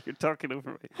 Yeah, you're talking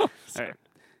over me. All right.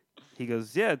 He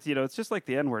goes, yeah, it's just like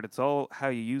the N-word. It's all how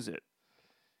you use it.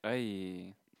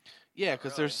 Ay. Yeah,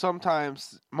 because there's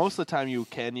sometimes, most of the time you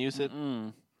can use it.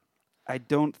 I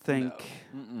don't think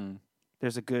Mm-mm.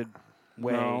 there's a good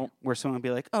way No. where someone would be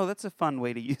like, oh, that's a fun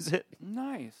way to use it.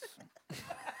 Nice.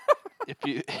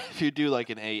 If you do like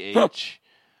an AH,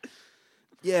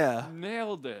 Yeah.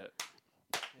 Nailed it.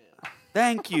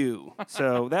 Thank you.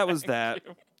 So that was that.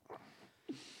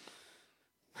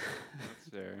 That's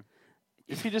fair.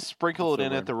 if you just sprinkle it So in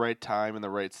we're- at the right time in the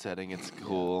right setting, it's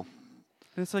cool.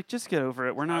 And it's like, just get over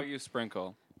it. We're How not you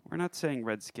sprinkle? saying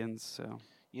Redskins, so.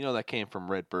 You know that came from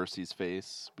Red Bursey's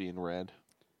face being red.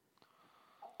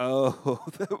 Oh,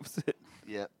 that was it.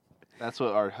 Yeah, that's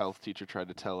what our health teacher tried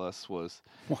to tell us was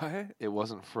What? it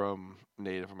wasn't from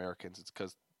Native Americans. It's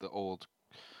because the old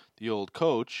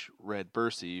coach Red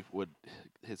Bursey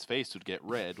his face would get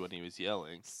red when he was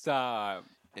yelling Stop.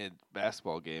 in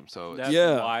basketball games. So That's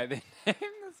Yeah. why they named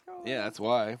this guy. yeah, that's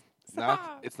why.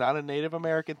 It's not a Native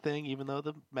American thing, even though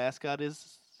the mascot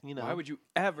is, Why would you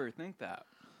ever think that?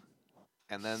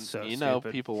 And then So people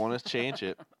stupid. want to change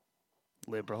it.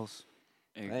 Liberals.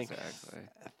 Thanks. Exactly.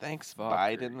 Thanks, Fucker.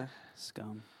 Biden.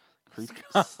 Scum.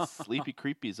 Sleepy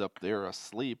creepies up there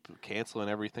asleep, canceling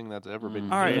everything that's ever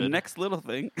been All right, good. and next little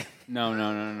thing. No.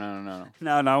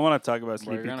 No, I want to talk about We're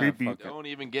Sleepy gonna Creepy. fuck- Don't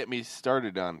even get me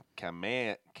started on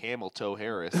Camel Toe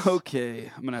Harris. Okay,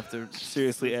 I'm going to have to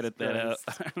seriously edit that out.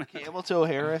 Camel Toe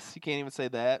Harris? You can't even say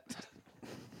that.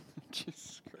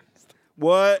 Jesus Christ.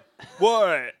 What?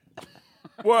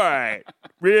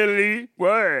 Really?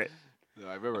 What? No,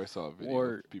 I remember I saw a video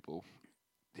Or- of people.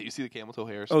 Did you see the Camel Toe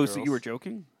Harris? Oh, so girls? you were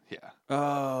joking? Yeah,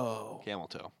 Oh. Camel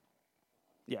Toe.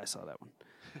 Yeah, I saw that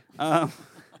one.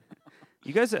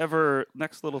 You guys ever,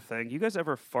 next little thing, you guys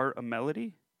ever fart a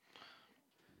melody?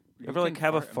 You ever like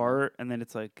have a fart and then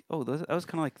it's like, oh, that was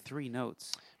kind of like 3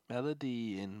 notes.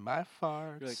 Melody in my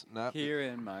farts. You're like, Not- here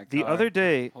in my car. The other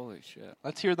day, Holy shit.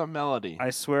 Let's hear the melody. I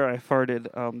swear I farted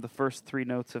the first 3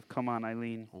 notes of Come On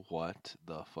Eileen. What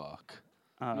the fuck?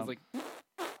 I was like,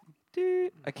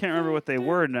 Dee- I can't remember what they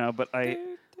were now, but I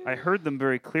heard them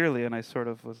very clearly and I sort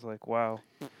of was like, wow.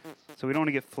 So we don't want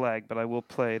to get flagged, but I will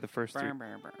play the first 3.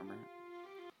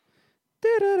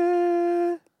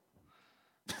 Da-da-da.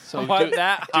 So What, do,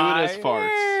 that do it as high?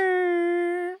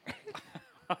 farts.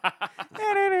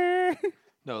 Da-da-da.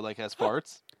 No, like as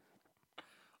farts.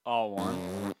 All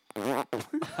one.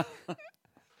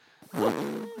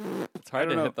 It's hard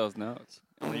to know. hit those notes.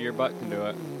 Only your butt can do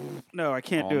it. No, I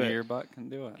can't do Only it. your butt can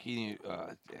do it. Can you?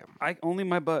 Damn. Only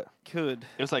my butt could.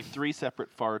 It was like 3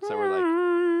 separate farts that were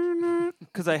like.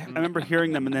 Because I remember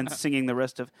hearing them and then singing the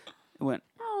rest of it went.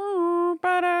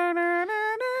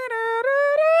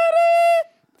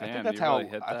 I Damn, think that's you how. really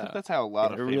hit I think that. that's how a lot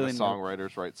Yeah, of it famous really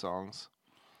songwriters write songs.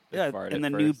 They Yeah, fart in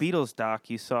at the new first, Beatles doc,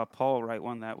 you saw Paul write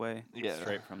one that way. Yeah.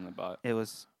 straight from the butt. It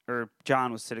was, or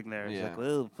John was sitting there. He's Yeah. like,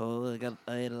 "Well, Paul,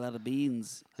 I ate a lot of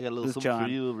beans." I got a little This something John. for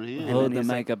you over here. And then he's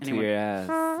like- and he went, ass.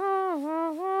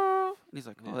 And he's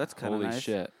like, "Oh, that's kind of Holy nice.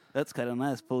 shit. That's kind of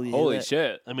nice, Paul. You hear Holy that?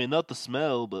 shit. I mean, not the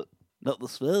smell, but Not the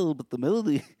smell, but the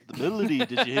melody." the melody.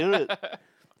 Did you hear it?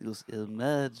 He goes,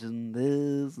 "Imagine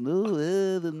there's no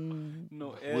heaven."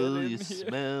 No Will you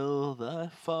smell thy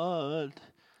fart?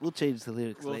 We'll change the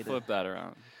lyrics We'll later. flip that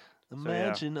around.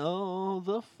 Imagine all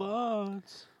the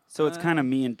farts. So it's kind of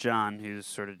me and John who's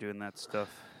sort of doing that stuff.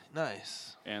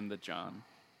 Nice. And the John.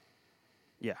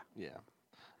 Yeah. Yeah.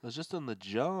 I was just on the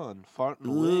John farting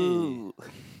away. Ooh.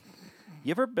 You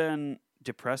ever been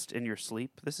depressed in your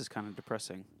sleep? This is kind of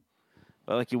depressing.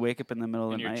 But like you wake up in the middle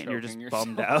of And the you're night and you're just choking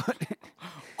bummed out.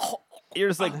 You're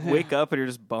just like wake up and you're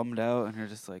just bummed out and you're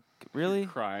just like, really?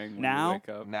 Crying when Now? you wake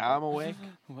up. Now I'm awake.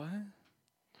 What?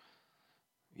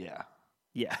 Yeah.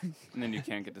 Yeah. And then you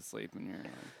can't get to sleep and you're like,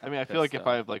 I mean, I feel That's like if tough.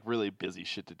 I have like really busy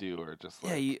shit to do, or just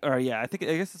like I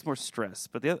guess it's more stress.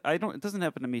 But it doesn't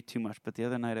happen to me too much, but the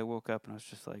other night I woke up and I was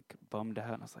just like bummed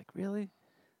out and I was like, really?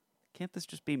 Can't this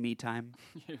just be me time?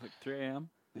 you're like 3 a.m.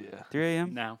 yeah. 3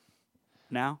 a.m. Now.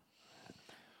 Now?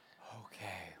 Okay.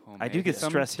 Well, I do maybe get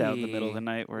some stressed out in the middle of tea. the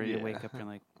night where you Yeah. wake up and you're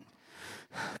like,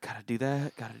 gotta do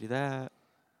that, gotta do that.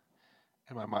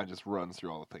 And my mind just runs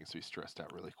through all the things to be stressed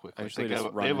out really quickly. I usually think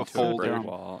just I run have a into a brick folder.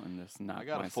 wall and just knock I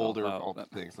got a myself folder of out. all the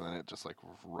That- things, and then it just like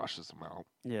rushes them out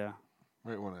Yeah.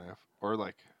 right when I have, or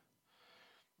like,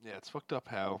 yeah, it's fucked up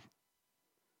how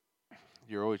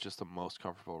you're always just the most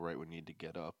comfortable right when you need to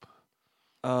get up.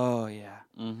 Oh yeah.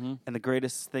 Mm-hmm. And the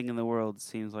greatest thing in the world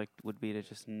seems like would be to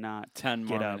just not 10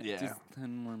 get more up. minutes. Yeah. Just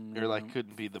 10 more minutes. You're like,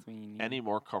 couldn't be between you. any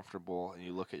more comfortable, and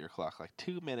you look at your clock like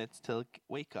 2 minutes till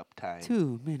wake up time.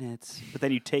 2 minutes. But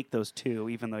then you take those 2,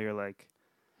 even though you're like,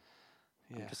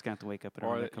 Yeah. I'm just gonna have to wake up in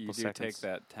Or another you couple do seconds. take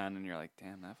that 10 and you're like,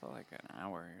 damn, that felt like an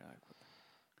hour. You're like, what the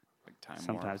like time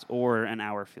Sometimes, warp. or an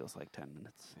hour feels like 10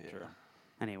 minutes. Yeah. True.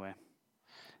 Anyway,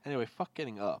 Anyway, fuck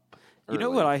getting up. you know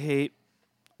what early. I hate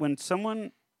when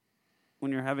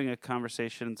you're having a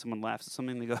conversation and someone laughs at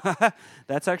something, they go,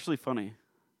 "That's actually funny."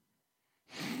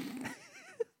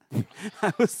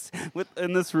 I was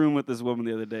in this room with this woman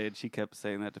the other day, and she kept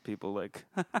saying that to people, like,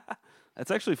 "That's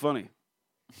actually funny."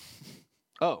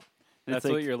 Oh, And That's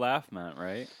it's what like, your laugh meant,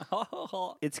 right?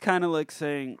 it's kind of like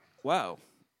saying, "Wow,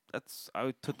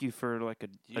 I took you for like a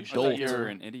You I should thought adult." you were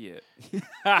You're- an idiot.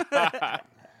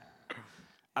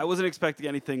 I wasn't expecting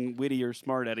anything witty or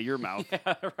smart out of your mouth.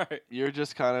 Yeah, right. you're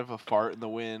just kind of a fart in the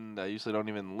wind. I usually don't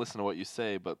even listen to what you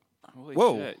say, but Holy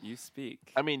Whoa. shit, you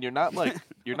speak. I mean, you're not like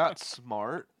you're not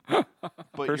smart, but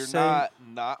Per you're se.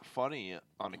 not funny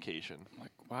on occasion.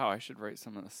 Like, wow, I should write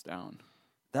some of this down.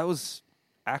 That was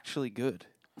actually good.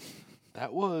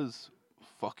 That was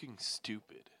fucking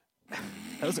stupid.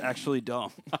 That was actually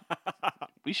dumb.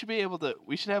 We should be able to.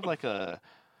 We should have like a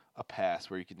pass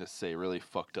where you can just say really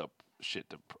fucked up shit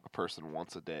to a person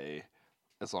once a day,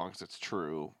 as long as it's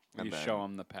true. And You then show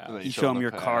them the path. and then You show them the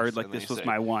your pass, card, like and then this you was say,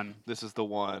 my one. This is the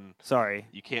one. Sorry.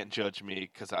 You can't judge me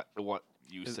because what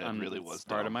you said really it's was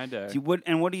part dumb. of my day.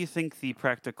 What do you think the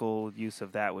practical use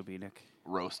of that would be, Nick?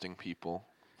 Roasting people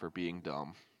for being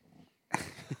dumb.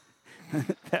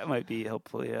 That might be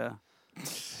helpful, yeah.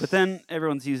 But then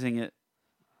everyone's using it.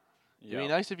 It'd be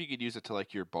nice if you could use it to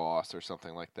like your boss or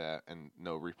something like that, and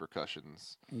no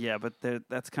repercussions. Yeah, but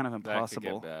that's kind of That could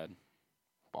impossible. get bad.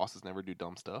 Bosses never do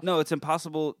dumb stuff. No, it's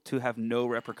impossible to have no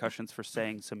repercussions for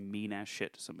saying some mean ass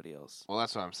shit to somebody else. Well,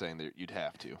 that's what I'm saying. That you'd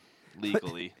have to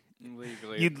legally.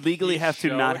 Legally, You'd legally you have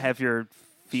to not showed- have your showed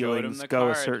him feelings the go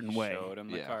a card, certain way. Showed him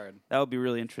the Yeah. card. That would be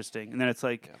really interesting. And then it's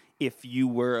like, Yeah. if you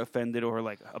were offended or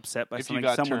like upset by If you something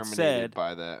got someone terminated said,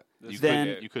 by that, you then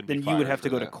couldn't, you couldn't then be you would fired have to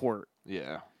for go to that. court.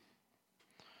 Yeah.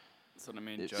 That's what I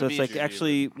mean. So So it's like judge you.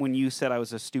 actually when you said I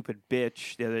was a stupid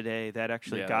bitch the other day, that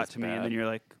actually Yeah, got that's to me, and bad. then you're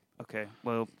like, okay,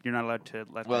 well, you're not allowed to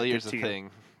let Well, that here's get the to you.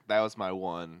 thing. That was my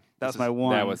one. That This was my is-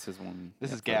 one. That was his one. This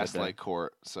yeah, is for the day. gaslight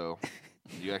court, so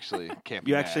you actually can't.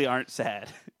 Be You mad. actually aren't sad.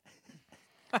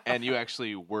 and you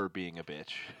actually were being a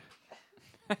bitch.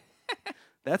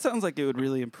 That sounds like it would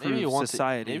really improve Maybe once.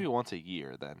 society. Maybe once a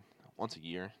year. Then once a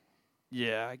year.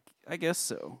 Yeah, I guess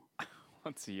so.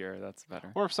 Once a year, that's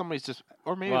better. Or if somebody's just,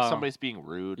 or maybe Wow. if somebody's being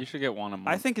rude. You should get one a month.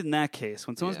 I think in that case,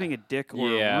 when someone's Yeah. being a dick or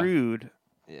Yeah. rude,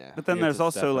 Yeah. but then You have there's to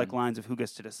also step like in. lines of who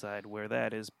gets to decide where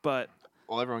that is. But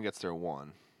Well, everyone gets their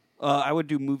one. I would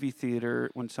do movie theater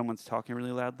when someone's talking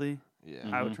really loudly. Yeah.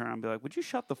 I would Mhm. turn around and be like, "Would you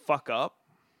shut the fuck up?"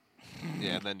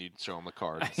 Yeah, and then you'd show them the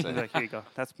card and I'd be say, like, "Here you go.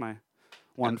 That's my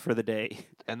one for the day."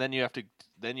 and then you have to,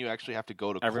 then you actually have to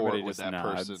go to Everybody court with just that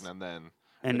nods. person, and then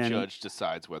And the then judge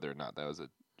decides whether or not that was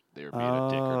they were being a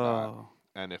dick or not. Oh,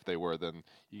 And if they were, then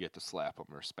you get to slap them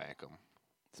or spank them.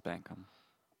 Spank them.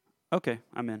 okay,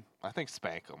 I'm in. I think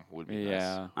spank them would be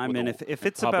Yeah. nice. I'm With in. a- If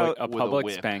it's Public, about a with a public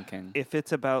whip. spanking. if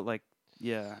it's about like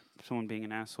someone being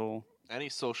an asshole. any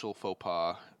social faux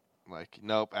pas, like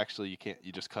nope, actually you can't.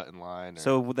 You just cut in line. Or,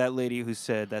 So that lady who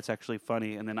said that's actually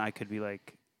funny, and then I could be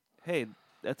like, "Hey,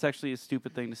 that's actually a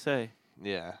stupid thing to say."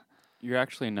 yeah, You're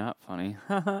actually not funny.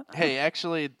 hey,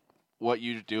 actually, what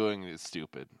you're doing is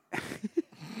stupid.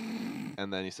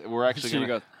 And then you say, we're actually She gonna,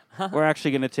 goes, We're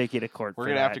actually gonna take you to court. we're for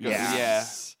gonna have that. to go. Yeah. Yeah,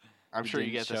 I'm You sure you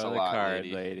didn't get this show a the lot, card,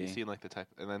 lady. lady. You seem like the type,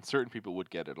 and then certain people would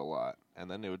get it a lot, and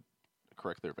then they would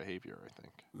correct their behavior. I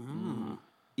think. Ah.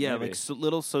 Yeah, Maybe. like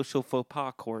little social faux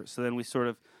pas court. So then we sort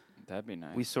of That'd be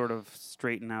nice.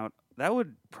 straighten out. That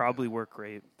would probably work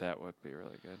great. That would be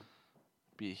really good.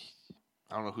 Be,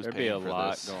 I don't know who's There'd be paying a for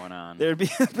lot this. going on. There'd be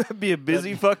that'd be a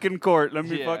busy fucking court. Let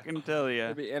me Yeah. fucking tell you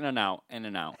It'd be in and out, in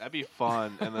and out. That'd be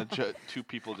fun, and then two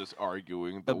people just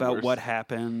arguing the about worst. what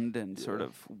happened and sort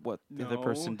of what the other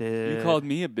person did. You called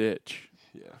me a bitch.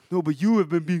 Yeah. No, but you have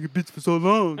been being a bitch for so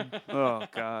long. Oh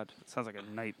God, it sounds like a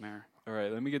nightmare. All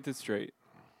right, let me get this straight.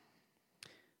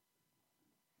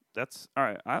 That's all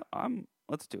right. I'm.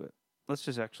 Let's do it. Let's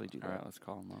just actually do All that. right, let's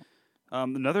call him up.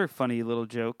 Another funny little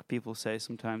joke people say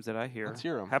sometimes that I hear. Let's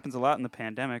hear 'em. Happens a lot in the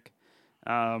pandemic.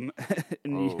 And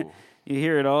you, Oh. you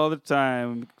hear it all the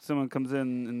time. Someone comes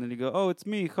in and then you go, "Oh, it's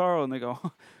me, Carl," and they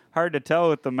go, "Hard to tell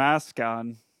with the mask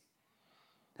on."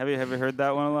 Have you heard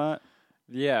that one a lot?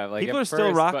 Yeah, like People at are still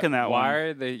first, rocking but that why one.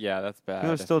 are they? Yeah, that's bad.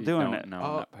 People are if still you doing don't it. know,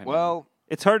 not by now. Well,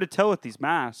 It's hard to tell with these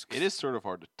masks. It is sort of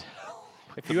hard to tell.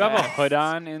 If you have a hood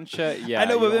on and shit, yeah. I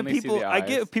know, you but then only see people, the I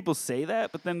get eyes. people say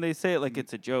that, but then they say it like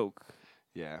it's a joke,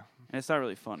 Yeah. and it's not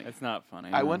really funny. It's not funny.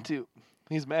 I no. went to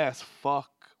these masks.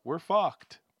 We're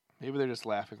fucked. Maybe they're just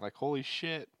laughing like, holy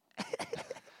shit.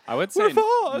 I would We're say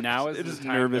fucked. now is It the is time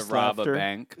nervous to rob laughter. a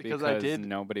bank Because because I did-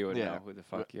 nobody would Yeah. know who the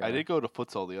fuck you are. I did go to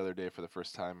futsal the other day for the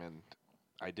first time, and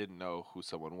I didn't know who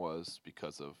someone was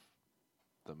because of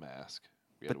the mask.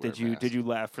 We had But to wear a did you mask.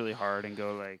 laugh really hard and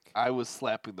go like? I was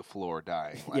slapping the floor,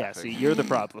 dying. Yeah, see, laughing. you're the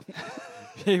problem.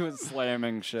 He was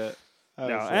slamming shit. I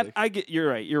No, was and like- I get you're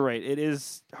right. You're right. It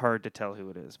is hard to tell who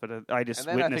it is, but I just and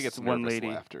then I think witnessed it's one nervous lady,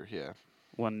 laughter. Yeah,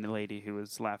 one lady who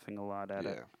was laughing a lot at yeah,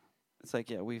 it. It's like,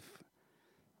 yeah,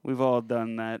 we've all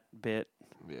done that bit.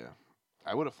 yeah.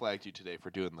 I would have flagged you today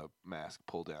for doing the mask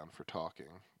pull down for talking.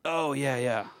 Oh yeah,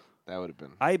 yeah. That would have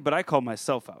been. But I called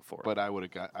myself out for it. But I would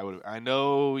have got. I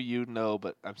know you know,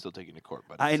 but I'm still taking you to court.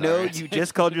 But I know you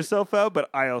just called yourself out, but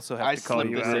I also have I to call slipped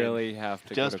you this out. in. Really have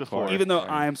to Just go to before. court. Even though there.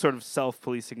 I'm sort of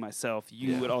self-policing myself,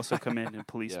 you Yeah. would also come in and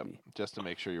police Yep, me. just to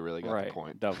make sure you really got right, the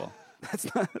point. double. That's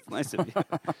nice of you.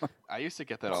 I used to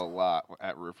get that a lot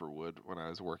at Riverwood when I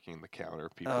was working the counter.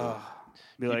 People,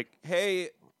 Be like, hey,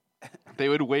 they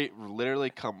would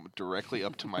literally come directly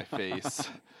up to my face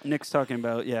Nick's talking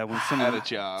about when at someone a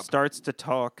job. starts to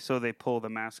talk, so they pull the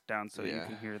mask down so you Yeah.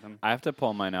 can hear them. I have to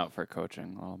pull mine out for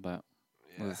coaching a little bit.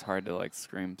 Yeah. It's hard to like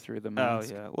scream through the Oh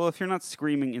mask. yeah. Well, if you're not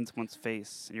screaming in someone's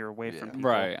face, and you're away from Yeah. people.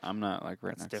 Right. I'm not like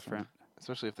right That's next to different.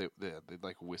 Especially if they'd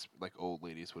like whisper, like old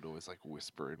ladies would always like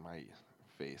whisper in my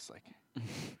face, like,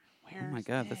 Oh my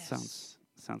god, that sounds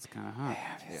kind of hot.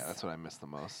 yeah, that's what I miss the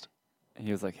most. them.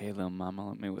 He was like, "Hey, little mama,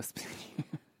 let me whisper."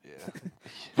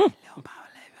 Yeah.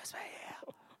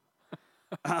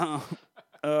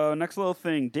 Next little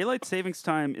thing. Daylight savings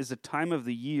time is a time of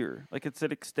the year. Like it's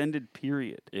an extended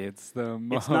period. It's the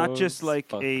most. It's not just like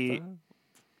fucked a- up.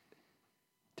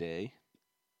 Day.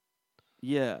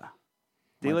 Yeah. Like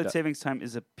Daylight that. savings time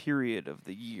is a period of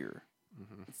the year.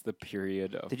 It's the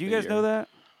period of. Did you the guys year. know that?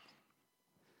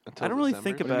 Until I don't really December?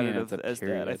 think What do you about mean it it's a as that. I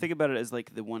period? think about it as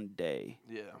like the one day.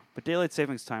 Yeah. But daylight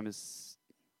savings time is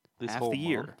This half whole the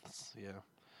year. month, yeah.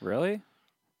 Really?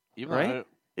 Even Right? though I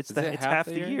it's Is the it it's half half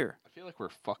the the year? year feel like we're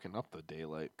fucking up the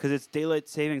daylight. because it's daylight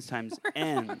savings times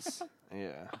ends.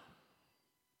 Yeah.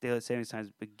 Daylight savings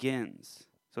times begins.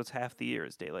 So it's half the year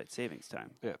is daylight savings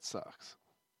time. Yeah, it sucks.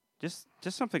 Just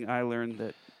something I learned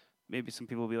that maybe some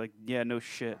people will be like, yeah, no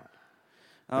shit.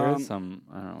 There's some.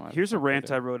 I don't know. Why the Here's a fuck they rant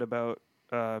do. I wrote about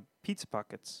pizza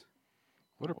pockets.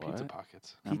 What are pizza What?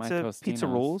 pockets? Not my Pizza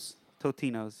Tostinos. rolls.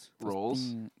 Totinos.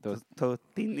 Rolls? Those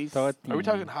Totinis. Are we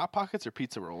talking hot pockets or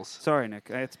pizza rolls? Sorry, Nick.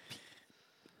 It's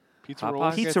Pizza Hot rolls?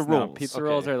 Pockets? Pizza No, rolls. pizza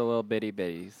rolls Okay. are the little bitty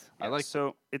bitties. I like.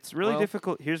 so it's really well,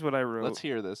 difficult. Here's what I wrote. Let's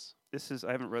hear this This is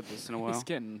I haven't read this in a while. He's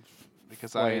getting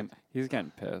because he's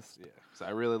getting pissed. yeah, 'cause I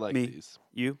really like Me. these.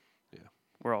 You? Yeah.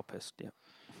 We're all pissed. Yeah.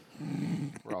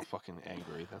 We're all fucking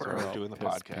angry. That's We're why we're all doing the piss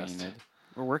podcast. painted.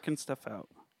 We're working stuff out.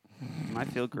 And I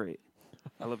feel great.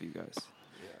 I love you guys.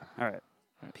 Yeah. All right.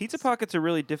 Pizza pockets are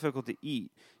really difficult to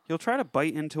eat. You'll try to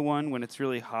bite into one when it's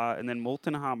really hot, and then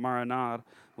molten hot marinade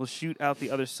will shoot out the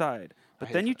other side. But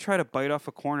I then hate you try to bite off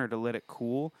a corner to let it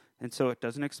cool, and so it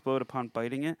doesn't explode upon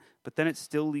biting it, but then it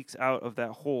still leaks out of that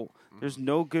hole. There's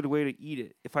no good way to eat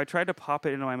it. If I tried to pop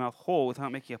it into my mouth whole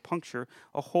without making a puncture,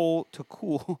 a hole to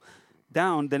cool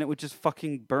down, then it would just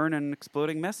fucking burn an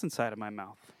exploding mess inside of my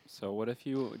mouth. So what if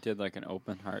you did like an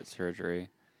open heart surgery?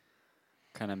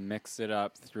 Kind of mix it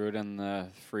up, threw it in the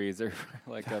freezer for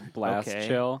like a blast Okay.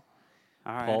 chill,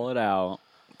 All right. pull it out.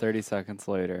 30 seconds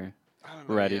later, I don't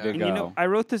know, ready yeah. to And go. you know, I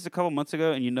wrote this a couple months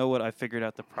ago, and you know what? I figured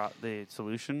out the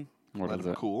solution. What Let is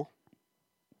them it? cool.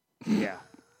 Yeah.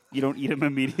 You don't eat them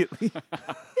immediately.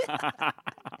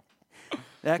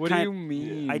 That What do you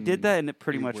mean? I did that, and it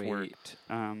pretty You much wait. worked.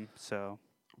 So,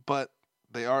 But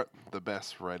they are the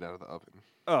best right out of the oven.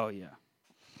 oh yeah,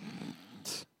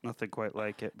 nothing quite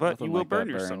like it. But Nothing you will like burn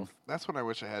that burn. yourself. That's when I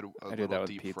wish I had a I do that little with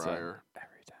deep pizza fryer.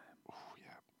 every time. Ooh,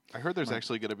 yeah. I heard there's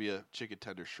actually going to be a chicken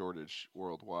tender shortage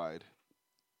worldwide.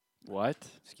 What?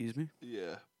 Excuse me.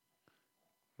 Yeah.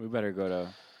 We better go to.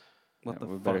 What yeah, the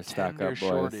we better fuck? stock Tender up, boys.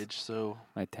 shortage, so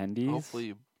My tendies.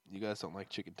 hopefully you guys don't like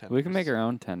chicken tenders. We can make our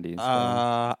own tendies.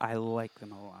 though. I like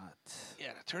them a lot. Yeah,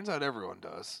 it turns out everyone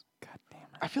does. God damn it.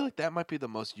 I feel like that might be the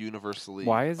most universally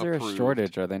Why is there approved. a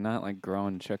shortage? Are they not like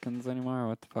growing chickens anymore?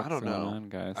 What the fuck's I don't going know. on,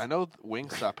 guys? I know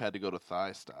Wingstop had to go to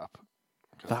Thigh Stop.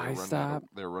 'cause Thigh they're running out Stop? of-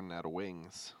 They're running out of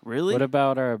wings. Really? What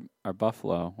about our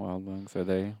Buffalo Wild Wings? Are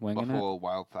they winging Buffalo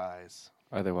Wild Thighs.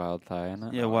 Are they wild thigh in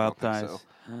it? Yeah, I wild don't think thighs.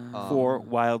 so. 4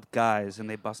 wild guys, and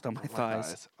they bust on my My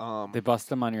thighs. thighs. They bust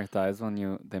them on your thighs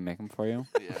when they make them for you.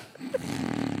 Yeah.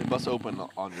 They bust open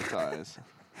on your thighs.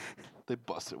 They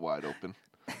bust it wide open.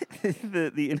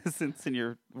 the innocence in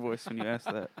your voice when you ask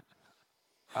that.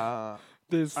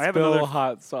 They I have another spill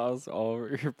hot sauce all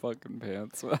over your fucking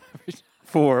pants.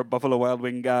 4 Buffalo Wild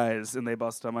Wing guys, and they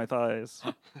bust on my thighs.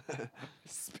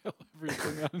 Spill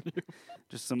everything on you.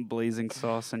 Just some blazing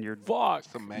sauce in your. Fuck.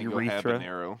 Some mango Urethra.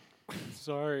 habanero.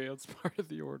 Sorry, that's part of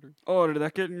the order. Oh, did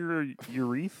that get in your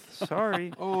urethra?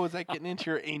 Sorry. Oh, is that getting into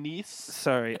your anus?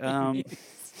 Sorry.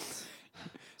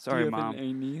 Sorry, Do you have Mom. an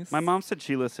anus? My mom said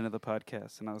she listened to the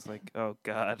podcast, and I was like, oh,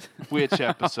 God. Which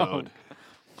episode?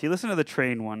 She listened to the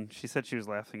train one. She said she was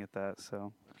laughing at that,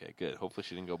 so. Okay, good. Hopefully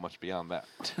she didn't go much beyond that.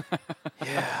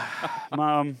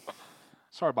 Mom,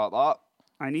 Sorry about that.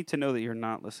 I need to know that you're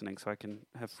not listening so I can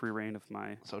have free reign of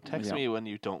my. So text Yeah. me when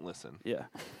you don't listen. Yeah.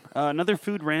 Another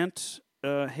food rant.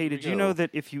 Hey, did you know go.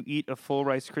 that if you eat a full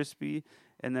Rice Krispie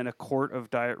and then a quart of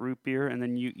Diet Root Beer and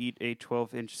then you eat a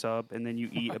 12-inch sub and then you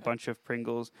eat a bunch of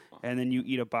Pringles and then you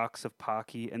eat a box of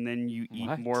Pocky and then you eat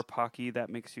What? more Pocky, that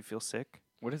makes you feel sick?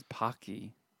 What is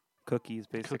Pocky? Cookies,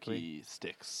 basically. Cookie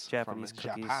sticks Japanese from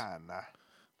cookies. Japan.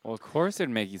 Well, of course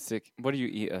it'd make you sick. What do you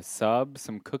eat? A sub,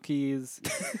 some cookies,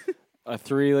 a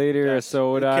 3-liter, a Yes.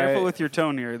 soda. Careful with your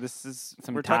tone here. This is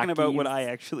Some we're talking about what Takis. I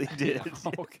actually did.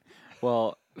 Okay.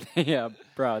 Well, yeah,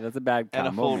 bro, that's a bad And a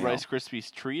combo full meal. Rice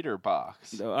Krispies treat or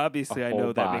box. No, obviously, A I whole know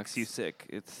that box. makes you sick.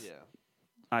 It's Yeah.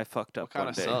 I fucked up What kind one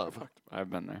of day. sub? I've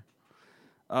been there.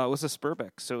 It was a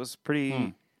Spurbeck, so it was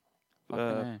pretty Fucking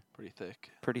A. Pretty thick.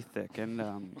 pretty thick. And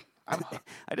I'm,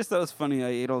 I just thought it was funny. I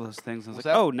ate all those things. I was Was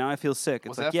like, that- oh, now I feel sick. It's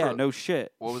was like, that yeah, for- no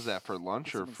shit. what was that, for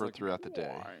lunch or for throughout the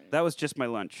day? That was just my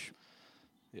lunch.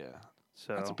 Yeah.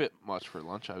 So That's a bit much for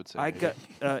lunch, I would say. I got.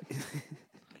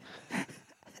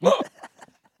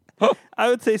 I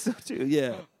would say so too.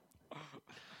 Yeah.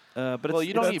 But Well, it's,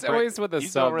 you don't it's- eat It's always with a you don't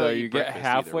sub, though. really You eat get breakfast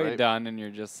halfway either, right? done and you're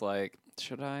just like,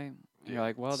 should I? You're Yeah.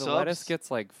 like, well, the Subs- lettuce gets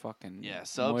like fucking Yeah,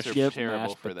 subs mushed are mashed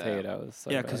terrible for that. potatoes. So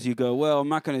yeah, you're because like, you go, well, I'm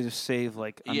not going to just save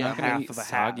like Yeah, I'm not half gonna eat of a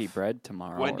soggy half. bread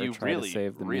tomorrow When or you try really, to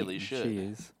save the really meat and should.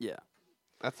 cheese. Yeah.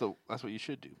 That's what you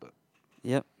should do, but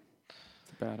Yep.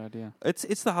 It's a bad idea.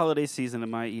 It's the holiday season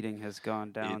and my eating has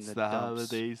gone down it's the the dumps.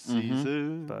 holiday Mhm.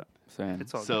 season. But Saying.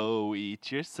 it's all good. So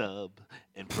eat your sub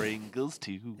and Pringles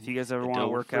too. If you guys ever And want to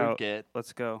don't work out, forget,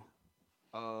 let's go.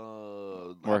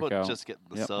 how Work about out. just get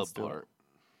the Yep, sub let's do it. part?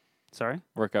 Sorry?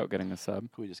 Work out getting a sub.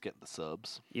 Can we just get the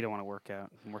subs? You don't want to work out.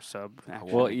 More sub. action.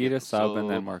 want We'll to eat get a the sub and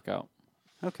then sub. work out.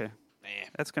 Okay. Eh.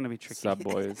 That's going to be tricky. Sub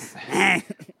boys.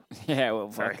 yeah,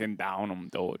 we'll Sorry. fucking down them,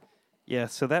 dude. Yeah,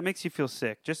 so that makes you feel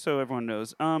sick, just so everyone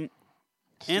knows. And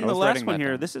I the was last writing one that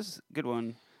here, down. this is a good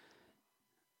one.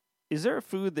 Is there a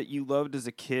food that you loved as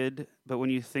a kid, but when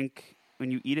you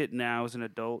eat it now as an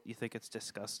adult, you think it's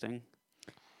disgusting?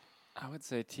 I would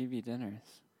say TV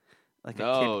dinners. Like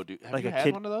No, dude. Have like you a had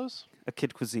kid- one of those? a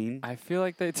kid cuisine. I feel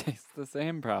like they taste the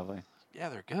same, probably. Yeah,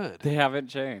 they're good. They haven't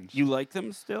changed. You like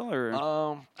them still, or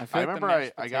I feel like remember the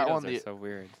mashed I got one. potatoes are The so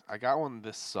weird. I got one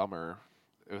this summer.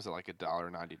 It was at like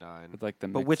 $1.99. With like the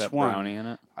But mixed which up one? brownie in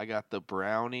it. I got the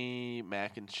brownie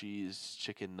mac and cheese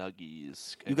chicken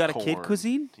nuggies. you and got a kid corn.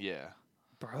 cuisine, Yeah,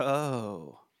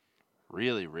 bro?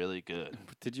 really, really good.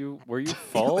 Were you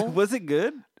full? Was it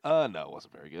good? No, it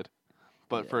wasn't very good.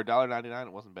 But for $1.99,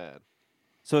 it wasn't bad.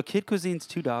 So a kid cuisine's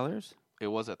 $2. It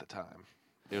was at the time.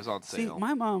 It was on See, sale.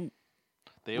 my mom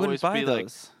They wouldn't always buy be like,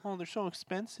 those. "Oh, they're so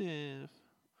expensive."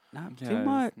 Not Yeah, too it's-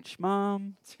 much,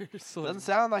 Mom. Seriously. Doesn't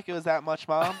sound like it was that much,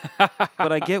 Mom.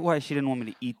 But I get why she didn't want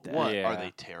me to eat that. What? Yeah. Are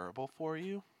they terrible for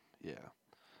you? Yeah.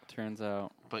 Turns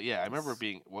out. But yeah, I remember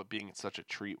being such a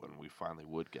treat when we finally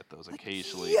would get those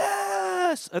occasionally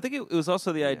Yes, I think it was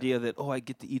also the Yeah. idea that I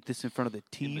get to eat this in front of the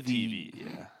TV. in the TV.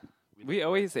 Yeah. We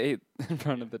always ate in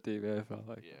front of the TV, I felt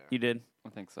like. Yeah. You did. I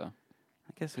think so.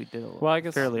 I guess we did. Well, I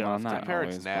guess fairly well, often. not My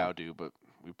parents always, now but- do, but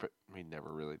we never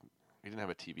really. We didn't have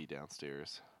a TV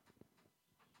downstairs.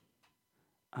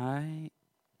 I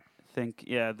think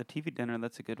the TV dinner.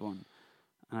 That's a good one.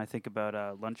 And I think about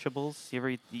Lunchables. You ever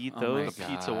eat Oh those? The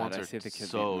pizza ones I are see the kids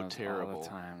so eating those all terrible. the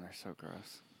time. They're so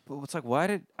gross. But it's like, why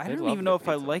did I They don't love even the know if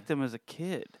I pizza. liked them as a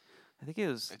kid. I think it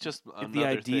was It's just the another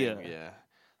idea. thing. Yeah.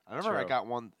 I remember I True. got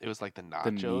one. It was like the meat?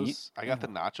 nachos. I got the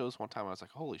nachos one time. I was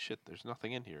like, "Holy shit! There's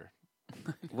nothing in here."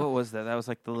 what was that? That was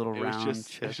like the little It was round just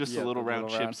chip. it's just Yeah, a little the round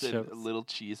little round chips and chips. a little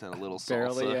cheese and a little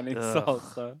Barely salsa. any Ugh.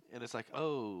 salsa. And it's like,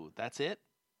 oh, that's it.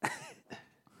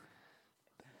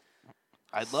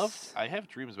 I have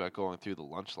dreams about going through the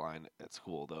lunch line at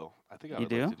school, though. I think I You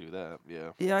would like do? to do that.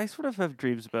 Yeah. Yeah, I sort of have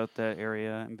dreams about that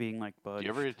area and being like budged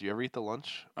Do you ever eat the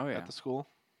lunch Oh, yeah. at the school?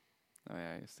 Oh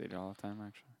yeah, I used to eat it all the time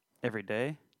actually. every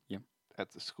day.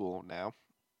 At the school now?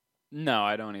 No,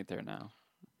 I don't eat there now.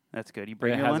 That's good. You But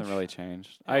bring it your hasn't lunch. really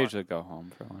changed. Yeah. I usually go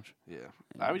home for lunch. Yeah.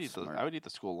 Yeah, I would eat smart. I would eat the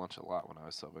school lunch a lot when I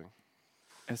was subbing.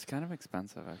 It's kind of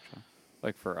expensive actually.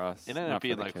 Like for us. It ended not up for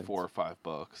being the like kids. $4 or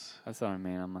 $5. That's what I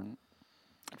mean. I'm like,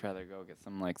 I'd rather go get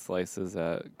some like slices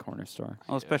at corner store.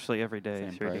 Well, Yeah. especially every day Same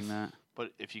if you're eating price. that.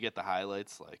 But if you get the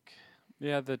highlights, like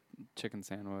Yeah, the chicken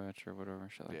sandwich or whatever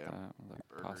shit like Yeah. that. Or like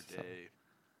Burger pasta stuff. Day,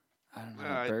 I don't know.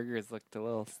 Yeah, the burgers looked a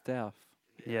little stiff.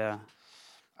 Yeah.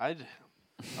 I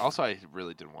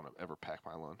really didn't want to ever pack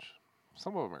my lunch.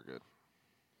 Some of them are good.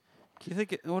 Do you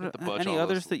think Hit the budge any on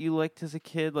others those- that you liked as a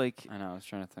kid, like I know. I was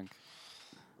trying to think.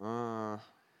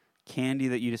 candy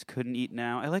that you just couldn't eat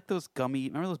now? I like those gummy.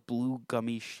 Remember those blue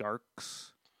gummy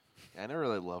sharks? I never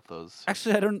really loved those.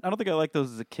 Actually, I don't think I liked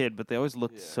those as a kid, but they always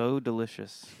looked Yeah. so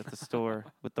delicious at the store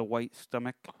with the white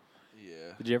stomach.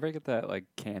 Yeah. Did you ever get that like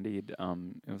candied?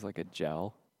 It was like a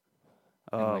gel.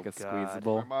 And, Oh like a God. My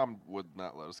squeezable. mom would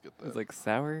not let us get It was that. like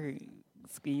sour,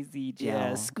 squeezy gel.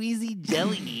 Yeah, squeezy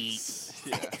jelly,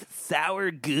 Yeah. sour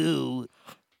goo.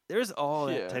 There's all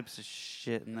that Yeah. types of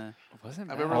shit in the. Wasn't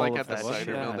I bad. remember all like of at the that Wasn't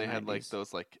cider shit mill, in they the had like 90s.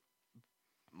 those like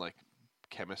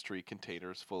chemistry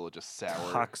containers full of just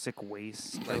sour, Toxic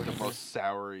waste. like the most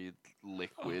soury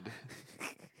liquid.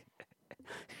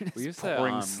 Just We used to.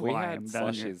 pouring We slime had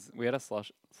down your- slushies. We had a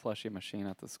slushy machine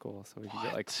at the school, so we could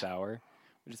get like What? sour.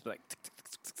 We just be like tick, tick,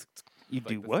 tick, tick, tick, tick. You like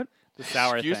do this- what? The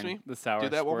sour Excuse thing. me? The sour. Do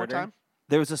that one more squirter. time.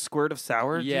 There was a squirt of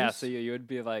sour Yeah, juice? so you would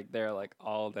be like there like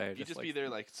all day. You just like, be there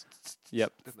like,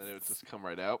 Yep. and then it would just come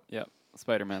right out. Yep.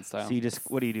 Spider-Man style. So you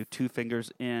just what do you do? 2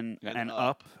 fingers in And and up.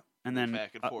 up, and then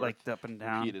Back and up, forth. like up and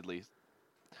down, Repeatedly.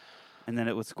 and then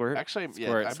it would squirt. Actually, Squirt,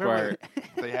 yeah, I remember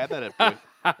they had that at Boy,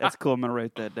 That's cool. I'm gonna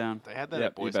write that down. they had that Yep,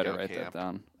 at Boy you better Scout write camp. that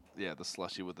down. Yeah, the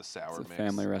slushy with the sour a mix.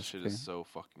 family That shit recipe. is so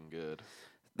fucking good.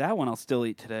 That one I'll still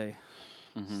eat today.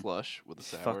 Mhm. Slush with the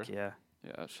sour. Fuck yeah!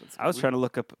 Yeah, that shit's I was good. trying to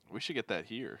look up. We should get that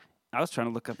here. I was trying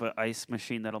to look up an ice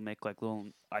machine that'll make like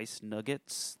little ice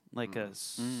nuggets, like a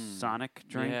Mm. Sonic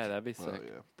drink. Yeah, that'd be sick. Oh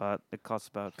yeah. But it costs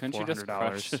about Couldn't you just $400.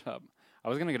 crush it up? I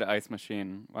was gonna get an ice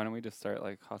machine. Why don't we just start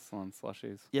like hustling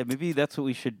slushies? Yeah, maybe that's what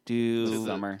we should do. This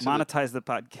summer. Monetize the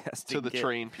podcast To and the get-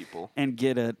 train people. and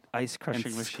get an ice And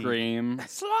crushing machine. scream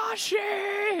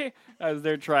slushy as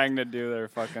they're trying to do their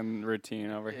fucking routine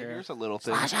over Yeah, here. here's a little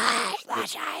thing.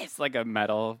 It's like a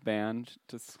metal band.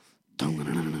 Just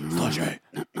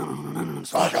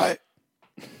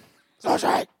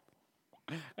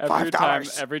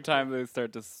every time they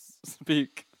start to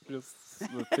speak, just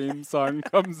the theme song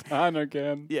comes on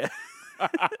again. Yeah.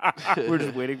 We're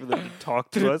just waiting for them to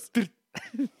talk to us.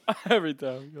 Every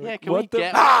time. You're Yeah, like, can what we the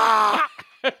get? I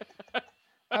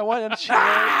want a chair.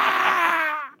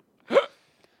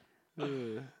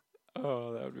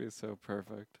 Oh, that would be so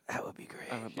perfect. That would be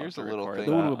great. I would Here's love a to little record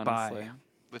thing. No one that, would buy. honestly.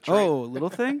 The train, Oh, little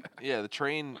thing? yeah, the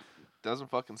train doesn't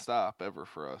fucking stop ever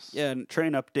for us. Yeah, and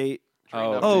train update. Train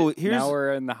Oh, update. Oh, here's now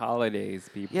we're in the holidays,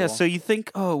 people. yeah. So you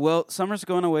think, oh well, summer's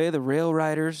going away. The rail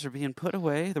riders are being put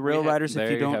away. The rail We ha- riders, if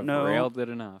they you don't have know, railed it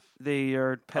enough. they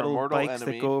are pedal mortal bikes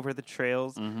enemy. that go over the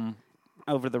trails, Mm-hmm.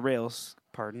 over the rails.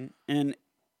 Pardon. And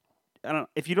I don't.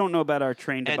 If you don't know about our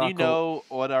train debacle, And you know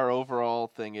what our overall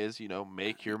thing is,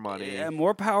 make your money. yeah,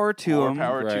 more power to More them.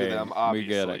 power to them, We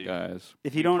get obviously. it, guys.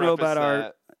 If you don't know preface about our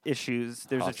that. issues,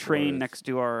 there's a Hustlers. train next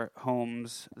to our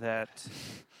homes that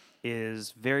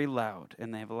is very loud,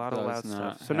 and they have a lot of loud Does stuff.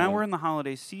 not So now have- we're in the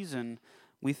holiday season.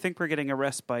 We think we're getting a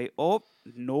respite. Oh,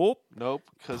 nope. Nope.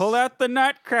 'Cause Pull out the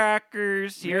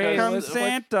nutcrackers. Here Hey, comes let's-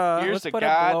 Santa. here's let's the put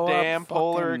a blow-up goddamn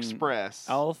Polar fucking Express.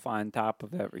 Elf on top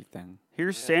of everything.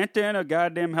 Here's Santa in a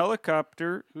goddamn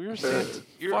helicopter. Who's Santa?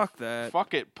 Fuck that.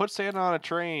 Fuck it. Put Santa on a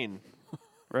train.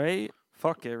 Right?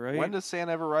 Fuck it, right? When does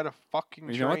Santa ever ride a fucking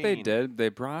train? You know what they did? They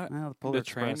brought Well, the Polar the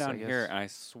train Express, I down here, guess. and I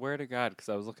swear to God, because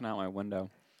I was looking out my window,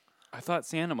 I thought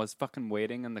Santa was fucking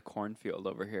waiting in the cornfield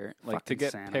over here, like to Fucking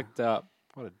get Santa. picked up,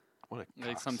 What a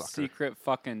like some cocksucker. secret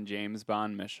fucking James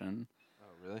Bond mission. Oh,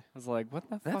 really? I was like, what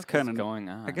the That's fuck kinda- is going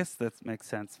on? I guess that makes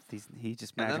sense. He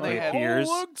just And then magically they had- appears.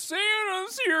 Oh, look,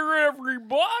 Santa's here,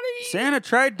 everybody! Santa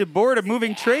tried to board a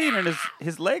moving train and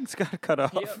his legs got cut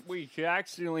off. Yep, we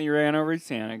accidentally ran over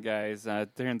Santa, guys.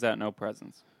 Turns out no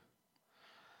presents.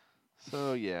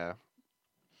 So yeah.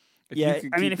 If Yeah, you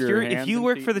could I mean, keep if your if hands you and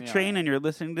work feet for the in train aisle. and you're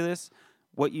listening to this,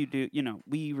 what you do,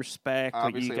 we respect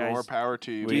Obviously, what you guys. more power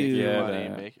to you. We Make your get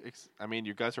money. it. I mean,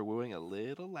 you guys are wooing a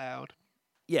little loud.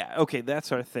 Yeah, okay,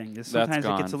 that's our thing. Is That's sometimes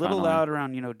it gets a gone, little finally. loud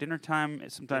around, dinner time.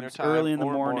 Sometimes Dinner time early in the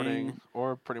or morning.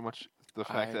 or pretty much the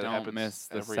fact I that it don't happens miss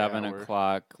the every 7 hour.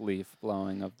 o'clock leaf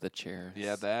blowing of the chairs.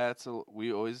 Yeah,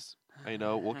 we always.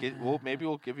 Maybe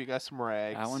we'll give you guys some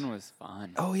rags. That one was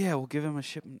fun. Oh yeah, we'll give them a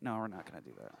ship. No, we're not gonna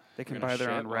do that. They can We're gonna buy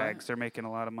their own ship what? rags. They're making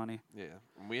a lot of money. Yeah,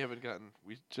 we haven't gotten.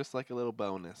 We just like a little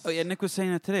bonus. Oh yeah, Nick was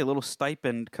saying that today. A little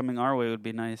stipend coming our way would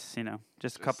be nice. Just a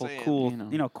Just couple saying. cool,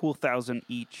 You know. cool 1,000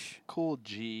 each. Cool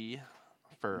G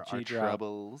for our G-drop.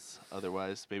 troubles.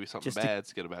 Otherwise, maybe something Just to-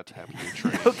 bad's about to happen to your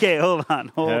train. Okay, hold on,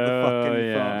 hold the Oh, fucking phone.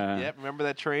 yeah. Yep, remember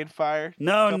that train fire?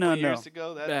 No, a couple no, years no.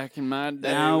 ago? That, Back in my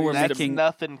day, Now we we're used to- that's making-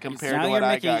 nothing compared now to you're what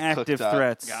I making got active cooked up.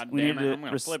 threats. God We damn need it! to I'm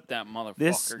gonna res- flip that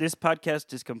motherfucker. This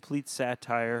podcast is complete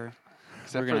satire.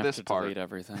 Except We're for gonna this have to part. delete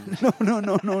everything. No.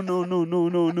 no.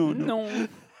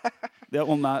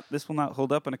 This will not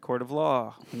hold up in a court of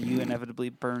law when you inevitably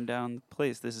burn down the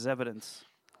place. This is evidence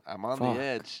I'm on Fuck. the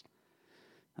edge.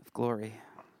 of glory.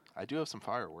 I do have some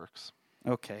fireworks.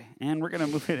 Okay, and we're gonna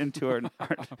move it into our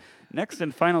next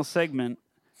and final segment,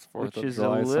 It's 4th which of is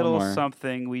July a little somewhere.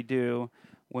 something we do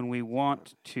when we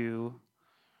want to.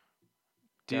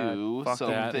 Do fuck some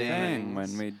that things. thing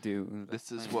when we do. the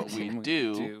This is thing what we when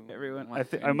do. Everyone, one I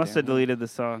thing, must have damn it. deleted the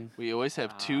song. We always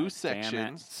have Ah, two damn it.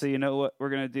 sections. So you know what we're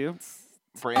gonna do?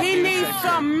 Brand new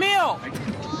section. milk.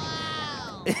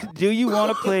 Do you want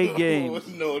to play games?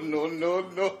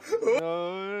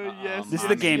 Yes. This is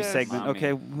the yes, game yes. segment. Mommy,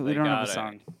 Okay, we they don't have a got it.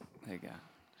 song. There you go.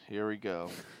 Here we go.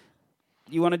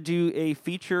 You want to do a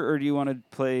feature, or do you want to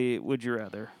play Would You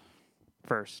Rather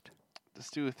first? Let's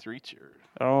do a three-tier.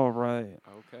 All right.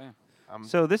 Okay.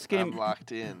 So this I'm game,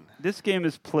 locked in. this game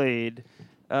is played.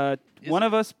 One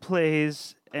of us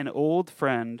plays an old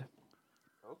friend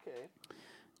Okay.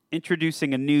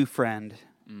 introducing a new friend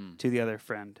Mm. to the other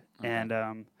friend,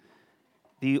 and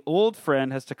the old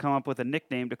friend has to come up with a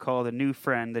nickname to call the new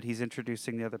friend that he's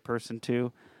introducing the other person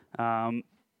to.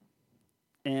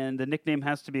 And the nickname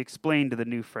has to be explained to the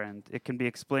new friend. It can be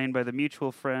explained by the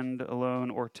mutual friend alone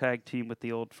or tag team with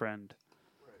the old friend.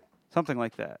 Something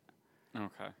like that.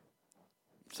 Okay.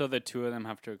 So the two of them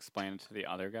have to explain it to the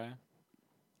other guy. Is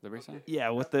that what you're saying? Yeah,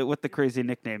 what the crazy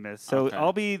nickname is. So Okay.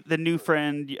 I'll be the new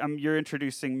friend. You're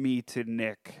introducing me to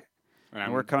Nick,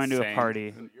 and we're coming to a saying-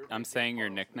 party. I'm saying your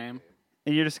nickname.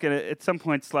 And you're just gonna at some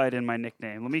point slide in my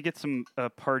nickname. Let me get some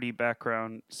party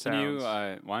background Can you?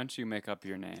 sounds. Why don't you make up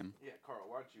your name? Yeah, Carl,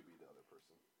 why don't you be the other person?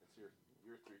 It's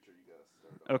your three-tier. You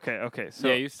gotta start. Okay. So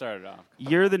yeah, you started off.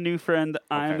 you're the new friend.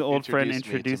 I'm Okay. the old friend Introduce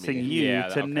me to introducing me. you Yeah,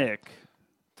 to okay. Nick.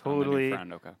 I'm the new Totally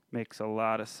friend. Okay. makes a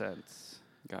lot of sense.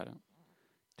 Got it.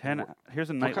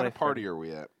 Here's a What nightlife. kind of party are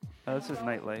we at? This is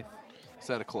nightlife. Is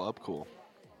that a club? Cool.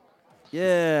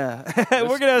 Yeah,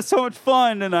 we're gonna have so much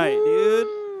fun tonight, dude.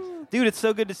 Dude, it's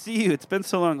so good to see you. It's been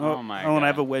so long. Oh my and I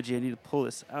have a God. wedgie. I need to pull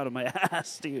this out of my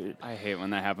ass, dude. I hate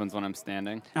when that happens when I'm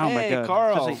standing. Oh my Hey, god,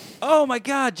 Carl. Especially- Oh my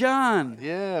god, John.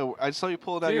 Yeah, I saw you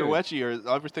pulling out your Dude. wedgie. Or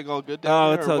everything all good down Oh,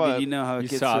 there? it's or all what? good. You know how it You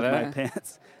gets saw with my that?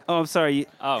 pants. Oh, I'm sorry.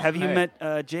 Oh, Have you hey.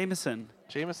 met Jameson?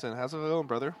 Jameson, how's it going,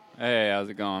 brother? Hey, how's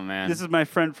it going, man? This is my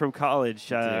friend from college.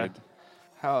 Dude.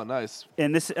 How nice.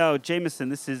 And Jameson.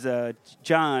 This is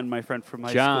John, my friend from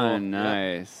high John, school.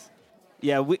 nice.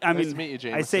 Yeah, I Nice mean, to meet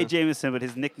you, I say Jameson. Jameson, but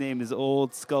his nickname is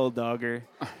Old Skull Dogger.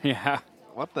 Yeah.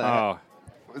 What the Oh,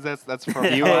 heck? That's from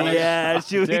You college? wanna- Yeah,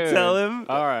 should we dude. tell him?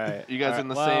 All right. You guys All in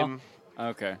the right, well, same?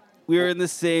 Okay. We were in the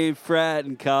same frat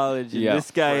in college, and Yeah. this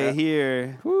guy Frat.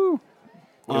 here. Woo.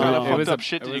 What kind of it fucked was up a-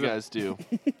 shit it did was you a- guys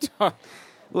do?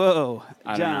 Whoa,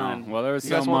 I John. don't know. Well, there was You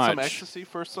so guys want some much. ecstasy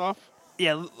first off?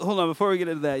 Yeah, hold on. Before we get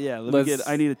into that, Let's-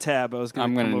 I need a tab. I was gonna.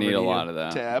 I'm going gonna to need a lot of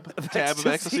that. Tab of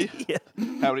ecstasy? yeah,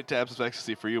 How many tabs of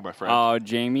ecstasy for you, my friend? Oh,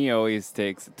 Jamie always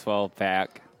takes a 12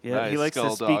 pack. yeah. He Nice, likes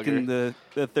to Skull speak in Dogger.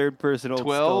 the third person, Old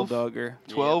 12? Skull Dogger.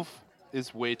 12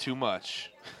 is way too much.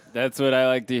 That's what I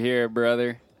like to hear,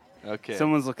 brother. Okay.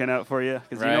 Someone's looking out for you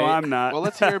because you know Right. I'm not. Well,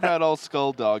 let's hear about old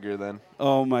Skull Dogger then.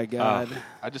 Oh my God!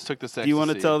 I just took this ecstasy. Do you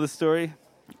want to tell the story?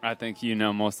 I think you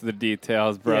know most of the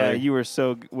details, brother. Yeah, you were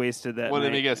so wasted that What night.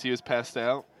 did he guess? He was passed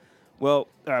out? Well,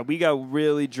 we got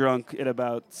really drunk at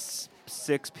about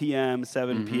 6 p.m.,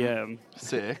 7 Mm-hmm. p.m.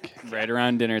 Sick. Right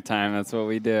around dinner time. That's what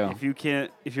we do.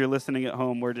 If you're listening at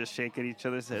home, we're just shaking each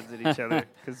other's heads at each other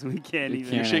because we can't You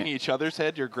even. You're can't. shaking each other's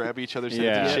head? You're grabbing each other's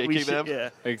Yeah. heads and we shaking them? Yeah.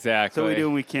 Exactly. So we do,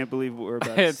 and we can't believe what we're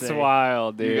about to It's say.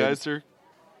 wild, dude. You guys are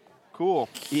cool.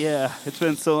 Yeah, it's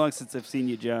been so long since I've seen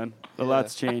you, John. A Yeah.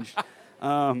 lot's changed.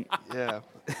 Yeah.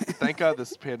 Thank God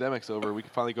this pandemic's over. We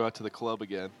can finally go out to the club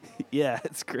again. Yeah,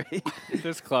 it's great.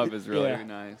 This club is really Yeah.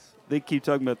 nice. They keep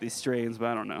talking about these strains, but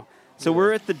I don't know. So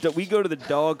we're at we go to the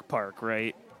dog park,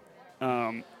 right?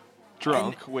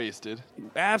 Drunk, wasted.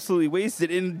 Absolutely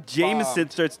wasted. And Jameson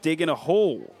Bombed. starts digging a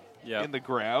hole Yeah. In the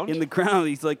ground? in the ground.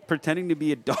 He's like pretending to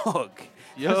be a dog.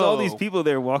 There's all these Yo. people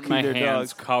there walking My their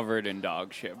hands dogs. covered in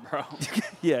dog shit, bro.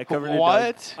 Yeah, covered in dog.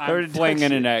 What? Covered I'm in dog flinging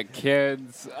shit. it at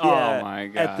kids. Yeah, Oh my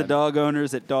god. At the dog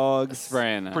owners, at dogs.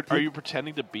 Spraying it. Are you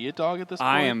pretending to be a dog at this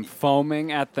point? I am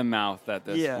foaming at the mouth at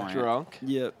this Yeah. point. drunk.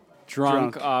 Yep.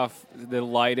 Drunk Drunk. off the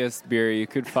lightest beer you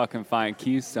could fucking find.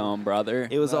 Keystone, brother.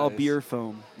 It was all Nice. beer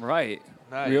foam. Right.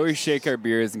 Nice. We always shake our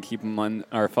beers and keep them on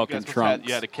our You fucking guys must have trunks.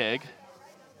 you had a keg?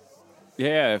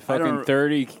 Yeah, fucking don't-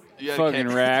 30 You had a fucking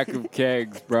keg. rack of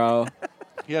kegs, bro.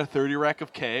 You had a 30 rack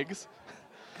of kegs?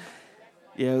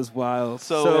 Yeah, it was wild.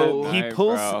 So- he Night,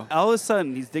 pulls, bro. all of a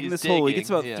sudden, he's digging He's this hole. He gets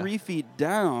about digging, yeah. 3 feet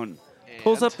down,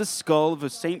 pulls And? up the skull of a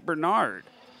St. Bernard.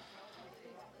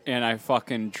 And I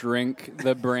fucking drink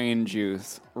the brain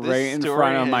juice This right in story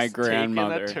front of my has taken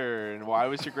grandmother. a turn. Why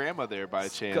was your grandma there by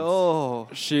chance? Skull.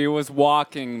 She was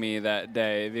walking me that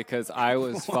day because I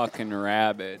was fucking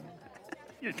rabid.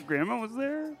 Your grandma was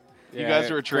there? You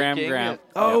guys were drinking?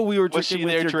 Oh, we were Was she drinking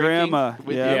with there your drinking grandma.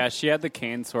 with yeah. Yeah, she had the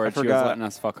cane sword she was forgot. letting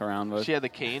us fuck around with. She had the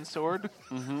cane sword?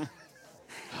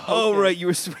 Oh, Okay. right. You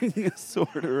were swinging a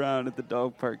sword around at the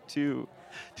dog park, too.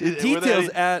 The Were there details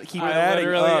any- keep I adding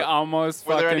literally up. almost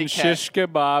Were there fucking any shish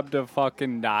kebab to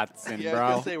fucking Dotson, Yeah, I was bro.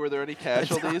 gonna say, were there any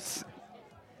casualties?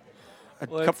 A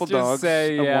Let's couple just dogs,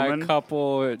 say, a yeah, woman. a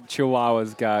couple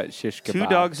chihuahuas got shish kebab. 2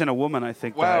 dogs and a woman, I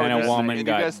think. Wow, And a you guys- woman and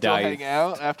got you guys still diced. hang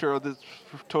out after all this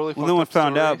totally Well, fucked no one up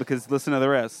found story? out because listen to the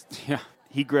rest. Yeah,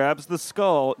 He grabs the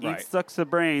skull, Right. eats, sucks the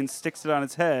brain, sticks it on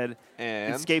his head,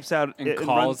 and escapes out and runs-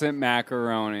 calls it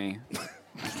macaroni.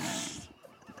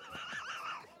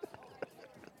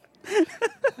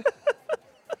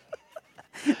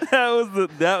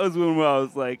 that was when I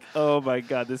was like, oh my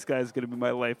god, this guy's gonna be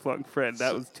my lifelong friend.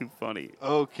 That was too funny.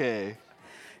 Okay.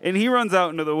 And he runs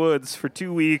out into the woods for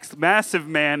 2 weeks, massive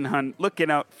manhunt, looking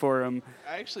out for him.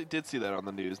 I actually did see that on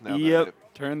the news now. Yep.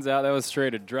 Turns out that was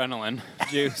straight adrenaline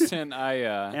juice and And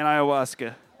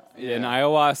ayahuasca. and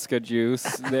ayahuasca juice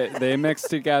that they mix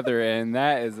together, and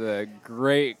that is a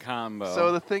great combo.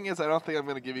 So the thing is, I don't think I'm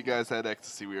going to give you guys that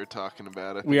ecstasy we were talking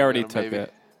about. I think we I'm already gonna took maybe-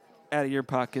 it. Out of your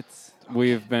pockets.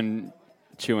 We've been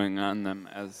chewing on them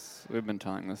as we've been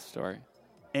telling this story.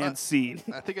 And seed.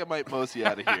 I think I might mosey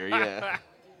out of here, yeah.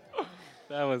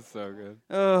 That was so good.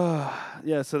 Oh,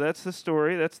 yeah, so that's the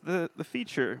story. That's the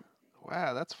feature.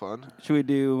 Wow, that's fun. Should we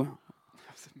do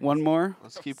one more?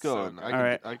 Let's keep So going. good. I can, All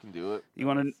right. I can do it. You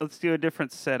want to? Let's do a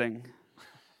different setting.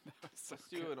 Let's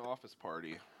do an office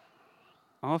party.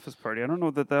 Office party. I don't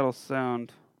know that that'll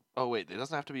sound. Oh, wait, it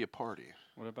doesn't have to be a party.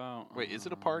 What about? Wait, is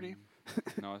it a party?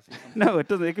 No, it's No, it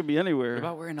doesn't. It could be What anywhere.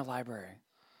 about we're in a library?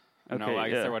 Okay, No, I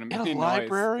guess yeah. there wouldn't be In a any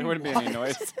library? noise. There wouldn't be any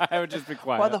noise. I would just be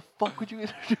quiet. Why the fuck would you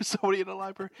introduce somebody in a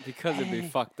library? Because it'd be Hey.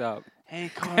 fucked up. Hey,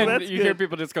 And Carl, that's you hear good.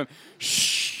 people just going,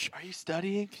 shh. are you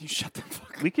studying? Can you shut the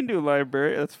fuck up? We can do a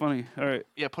library. That's funny. All right.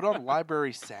 Yeah, put on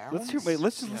library sounds. Let's hear. Wait.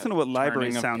 Let's just listen to what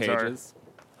library Turning of sounds are. pages.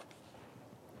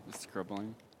 Just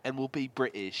scribbling. And we'll be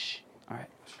British. All right.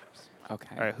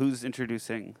 Okay. All right. Who's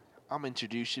introducing? I'm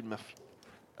introducing my...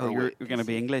 Oh, Oh, you're wait, gonna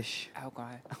be English. Okay.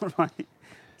 All right.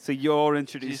 So you're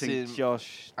introducing Introducing-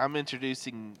 Josh. I'm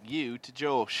introducing you to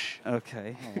Josh.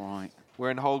 Okay. All right.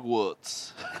 We're in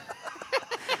Hogwarts.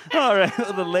 All right.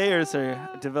 Well, the layers are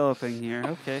developing here.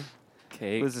 Okay.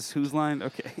 Cake. What is this? Whose line?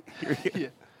 Okay. Here we go. Yeah.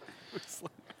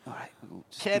 All right. we'll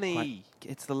just be quiet. Kenny.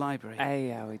 It's the library. Hey,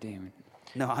 how we doing?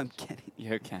 No, I'm Kenny.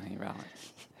 You're Kenny Raleigh.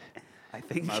 I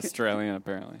think. Australian,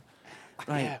 apparently.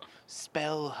 Right. Yeah.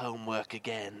 Spell homework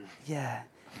again. Yeah.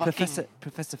 Fucking-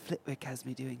 Professor Flitwick has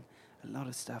me doing a lot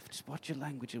of stuff. Just watch your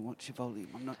language and watch your volume.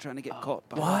 I'm not trying to get caught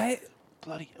by What?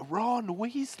 Bloody Ron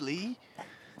Weasley.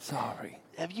 Sorry.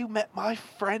 Have you met my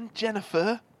friend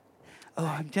Jennifer? Oh,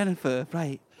 I'm Jennifer.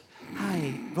 Right.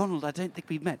 Hi, Ronald. I don't think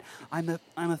we've met. I'm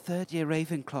a third year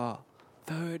Ravenclaw.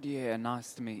 Third year.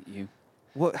 Nice to meet you.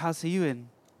 What house are you in?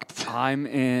 I'm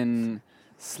in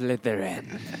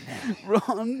Slytherin.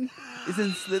 Ron is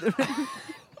in Slytherin.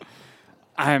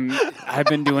 I've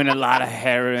been doing a lot of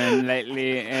heroin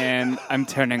lately, and I'm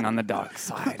turning on the dark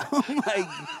side. Oh my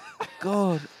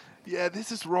God. Yeah,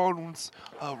 this is Ron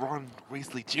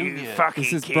Weasley Jr.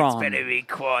 This is Braun. be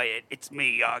quiet. It's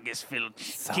me, Argus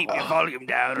Filch. So- Keep your volume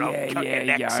down. Or I'll cut your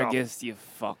necks off. Yargus, you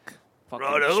fuck. Fucking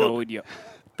Righto. showed you.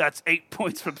 That's 8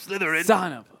 points from Slytherin.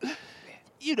 Son of a...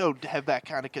 You don't have that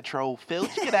kind of control,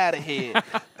 Filch. Get out of here.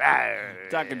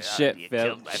 Talking shit, You Phil.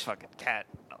 killed my fucking cat.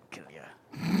 I'll kill you.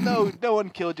 No one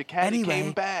killed your cat. He Anyway,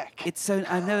 came back. It's so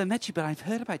I've never met you, but I've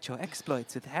heard about your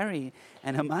exploits with Harry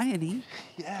and Hermione.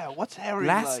 Yeah, what's Harry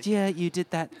Last like? year, you did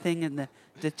that thing in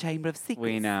the Chamber of Secrets.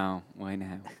 We know.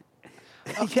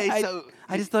 Okay, I, so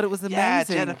I just thought it was amazing. yeah,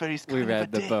 Jennifer, he's kind We of a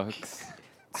read the dick. books.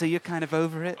 So you're kind of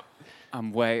over it?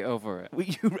 I'm way over it.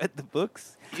 You read the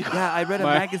books? Yeah, I read a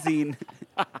My- magazine.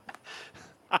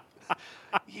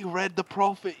 You read the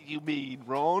prophet, you mean,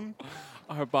 Ron?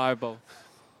 Our Bible.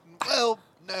 Well,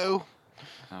 no.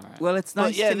 All right. Well, it's But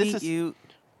nice yeah, to this meet is- you.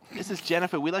 This is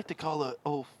Jennifer. We like to call her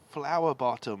Flower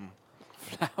Bottom.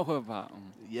 Flower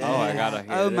bottom. Yeah. Oh, I gotta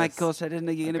hear Oh my this. gosh, I didn't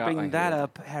know you were going to gotta bring that hear.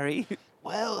 up, Harry.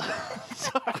 Well,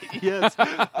 sorry. Yes,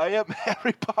 I am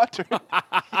Harry Potter.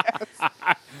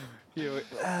 He always,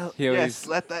 Well, he always Yes,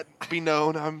 let that be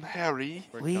known. I'm Harry.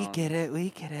 worked we on- get it, we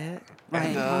get it. Right,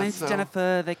 And, my name's so-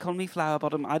 Jennifer. They call me Flower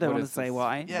Bottom. I don't What want to is say this?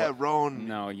 why. Yeah, Ron.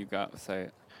 No, you got to say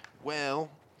it. Well,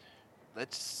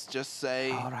 let's just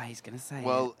say. All right, he's going to say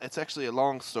Well, it's actually a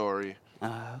long story. it.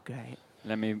 Oh, great.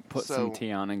 Let me put So- some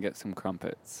tea on and get some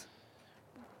crumpets.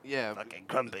 Yeah. Fucking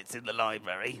crumpets in the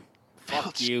library.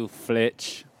 Fuck You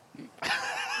Flitch.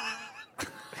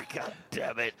 God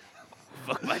damn it.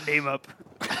 Fuck my name up.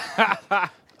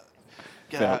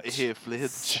 Get out of Fetch. here,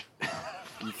 Flitch.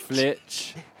 You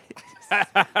Flitch.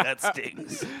 That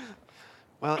stings.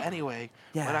 Well, anyway,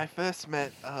 Yeah. when I first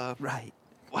met, Right.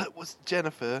 what was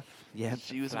Jennifer? Yep.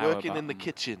 She was Flower working in the bottom.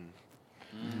 kitchen.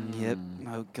 Yep.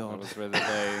 Oh, That God. was where the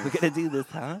days. We're going to do this,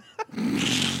 huh?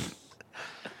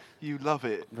 You love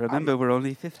it. Remember, we're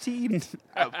only 15.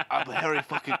 I'm Harry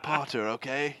fucking Potter,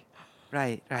 okay?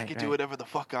 Right, I right, can right. do whatever the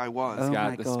fuck I want. Oh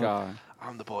Got my the God. scar.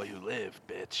 I'm the boy who lived,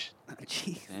 bitch.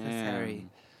 Jesus, Damn. Harry.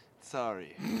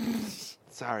 Sorry.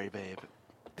 Sorry, babe.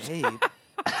 Babe.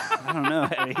 I don't know,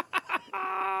 Harry.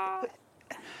 I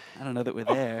don't know that we're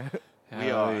there. We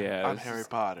Hell are. Yeah, I'm this Harry is-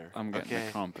 Potter. I'm getting okay?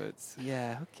 the crumpets.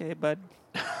 Yeah, okay, bud.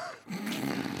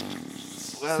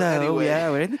 Well, so, anyway. yeah,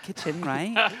 we're in the kitchen,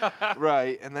 right?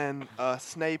 Right, and then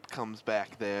Snape comes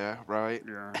back there, right?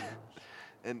 Yeah.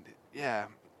 And yeah,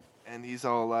 and he's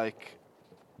all like,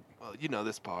 well, you know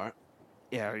this part.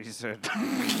 Yeah, he said.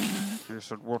 He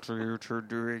said, "What are you two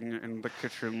doing in the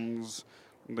kitchens?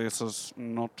 This is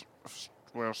not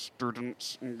where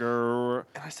students go.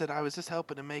 And I said I was just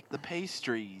helping to make the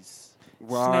pastries.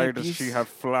 Why Snape, does you she s- have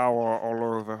flour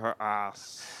all over her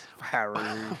ass, Harry?"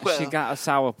 Well, She got a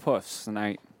sour puff,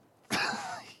 Snape.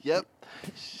 Yep.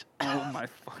 Oh my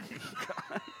fucking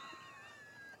god!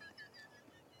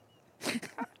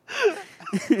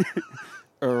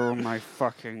 Oh my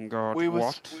fucking god! We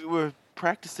What? were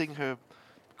practicing her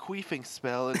queefing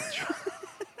spell, and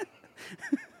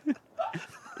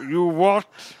You what?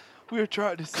 we were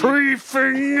trying to see.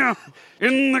 Creeping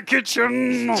in the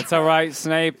kitchen. It's all right,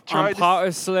 Snape. Try I'm to part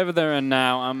of Slytherin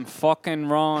now. I'm fucking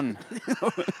Ron.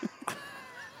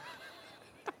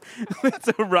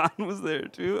 So Ron was there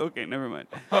too? Okay, never mind.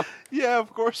 Yeah,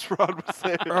 of course, Ron was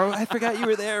there. Oh, I forgot you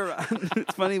were there, Ron.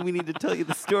 It's funny, we need to tell you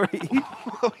the story.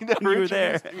 we never You were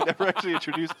there. introduced- We never actually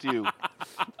introduced you.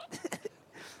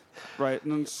 Right,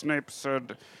 and then Snape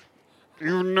said,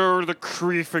 "You know the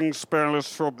creeping spell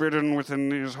is forbidden within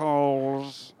these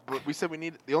halls." But we said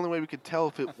the only way we could tell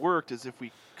if it worked is if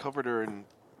we covered her in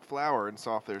flour and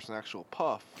saw if there's an actual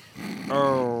puff.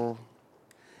 Oh.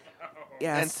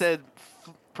 Yes. And said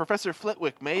Professor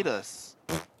Flitwick made us.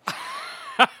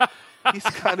 He's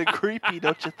kind of creepy,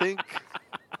 don't you think?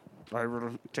 I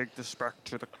will take this back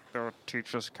to the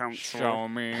teachers' council. Show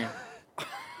me.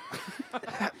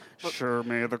 Show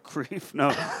me the creep.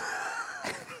 No.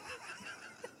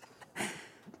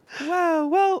 Wow,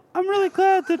 well, I'm really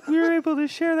glad that we were able to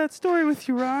share that story with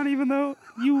you, Ron, even though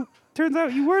turns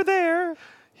out you were there.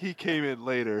 He came in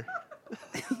later.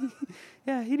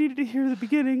 Yeah, he needed to hear the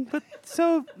beginning. But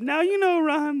so now you know,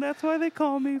 Ron, that's why they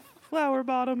call me Flower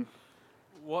Bottom.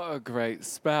 What a great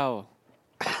spell.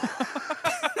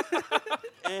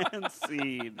 And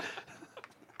scene.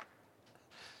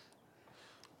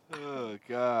 Oh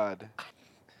God.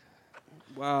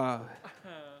 Wow.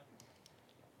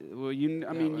 Well, I mean,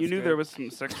 That you was knew good. there was some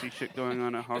sexy shit going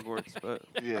on at Hogwarts, but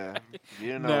Yeah. You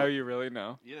didn't know. No, you really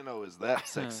know. You didn't know it was that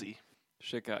sexy.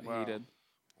 Shit got Wow. heated.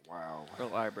 Wow. The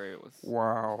library was.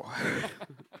 Wow.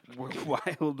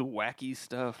 wild, wacky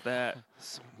stuff. That.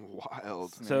 Some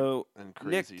wild So, and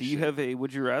Nick, crazy do you shit. have a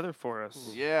would you rather for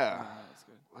us? Yeah. Oh, that's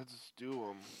good. Let's do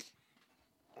them.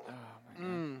 Oh, my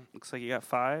God. Looks like you got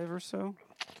 5 or so.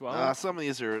 12? Some of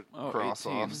these are Oh, cross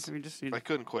 18. offs. So we just need, I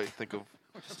couldn't quite think of.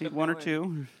 just need 1 or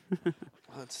 2.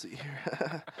 Let's see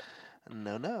here.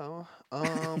 No.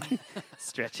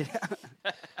 Stretch it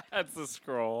out. That's the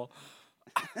scroll.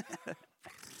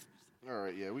 All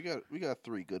right. Yeah, we got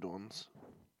 3 good ones.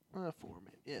 4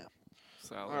 maybe. Yeah.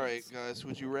 Salads. All right, guys.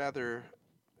 Would you rather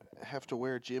have to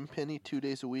wear Jim Penny 2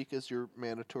 days a week as your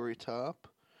mandatory top,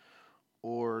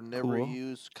 or never Cool.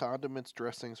 use condiments,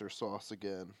 dressings, or sauce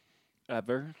again.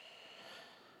 Ever.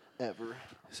 Ever.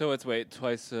 So it's wait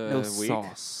twice a No week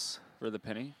sauce. for the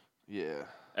penny Yeah.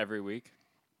 every week,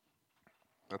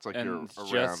 That's like and you're it's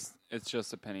around.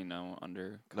 just a penny, no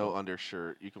under. No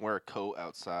undershirt. You can wear a coat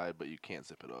outside, but you can't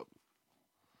zip it up.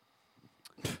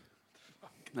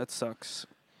 That sucks.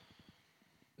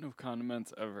 No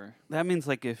condiments ever. That means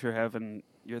like if you're having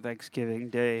your Thanksgiving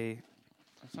day,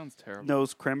 That sounds terrible. no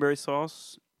cranberry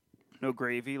sauce, no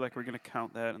gravy. Like we're gonna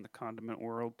count that in the condiment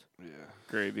world. Yeah.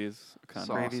 Gravy's a Sauce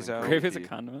condiment. Gravy's and out. Gravy's a gravy.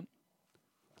 condiment.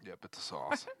 Yep, it's a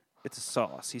sauce. It's a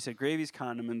sauce. He said gravy's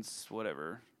condiments,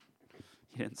 whatever.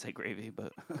 He didn't say gravy,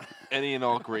 but Any and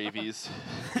all gravies.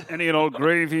 any and all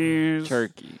gravies,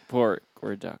 Turkey, pork,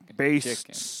 we're talking chicken,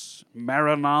 bastes,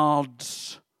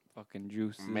 marinades. fucking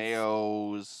juices.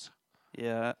 Mayos.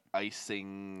 Yeah,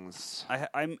 Icings.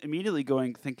 I'm immediately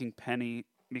thinking penny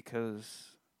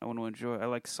because I want to enjoy. I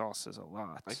like sauces a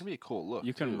lot. That can be a cool look.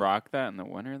 You can too. rock that in the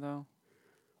winter though.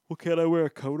 Well, can I wear a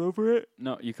coat over it?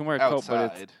 No, you can wear a coat, but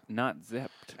Outside. it's not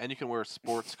zipped. And you can wear a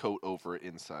sports coat over it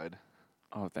inside.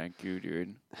 Oh, thank you,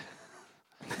 dude.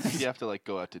 You have to like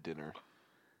go out to dinner.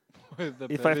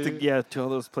 If I have to, to all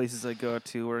those places I go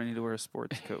to where I need to wear a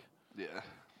sports coat. Yeah.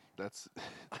 That's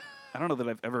I don't know that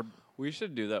I've ever. We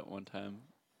should do that one time.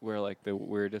 Wear like the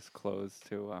weirdest clothes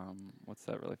to what's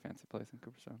that really fancy place in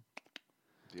Cooperstown?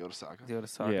 the Otisaka. The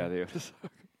Otisaka. Yeah, the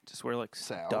Just wear like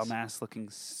Sal's. dumbass looking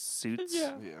suits.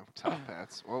 Yeah. Yeah, top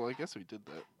hats. Well, I guess we did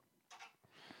that.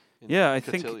 In Yeah, I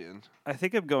think- Cotillion. I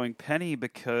think I'm going penny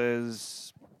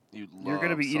because You you're gonna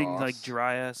love be eating like sauce.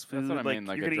 dry ass food. That's what I mean,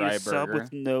 like you're a gonna eat a dry sub burger.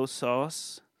 with no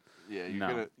sauce. Yeah, you're No.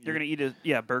 gonna. You're gonna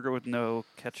eat a burger with no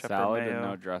ketchup salad or mayo. and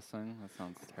no dressing. That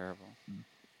sounds terrible.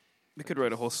 We could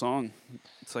write a whole song.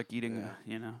 It's like eating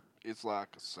a It's like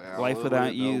a salad. life without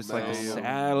with you. no It's like a mayo.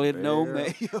 salad, no Bear.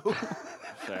 mayo.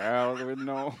 Salad with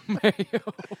no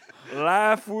mayo.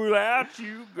 Life without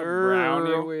you, girl.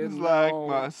 Brownie with It's like no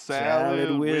my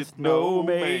salad with no no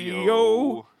mayo.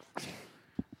 mayo.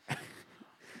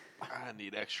 I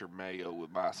need extra mayo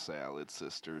with my salad,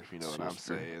 sister, if you know what I'm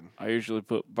Sister. saying. I usually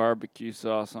put barbecue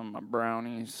sauce on my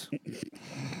brownies.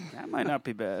 That might not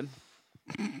be bad.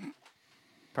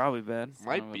 Probably bad.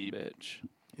 Might Son of a be. bitch.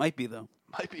 Might be though.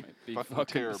 Might be be fucking,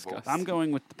 fucking terrible. disgusting. I'm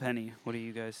going with the penny. What do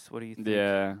you think?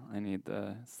 Yeah, I need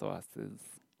the sauces.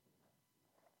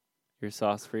 Your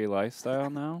sauce-free lifestyle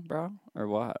now, bro, or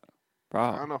what, I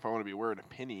don't bro? know if I want to be wearing a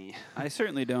penny. I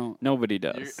certainly don't. Nobody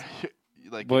You're- does.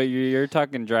 like, But you're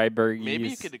talking dry burgers. maybe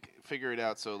you could figure it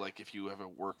out so, like, if you have a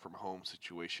work from home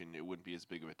situation, it wouldn't be as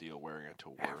big of a deal wearing it to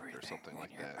work or something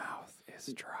like your that. mouth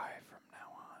is dry from now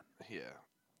on. Yeah.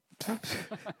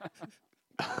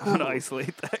 I'm gonna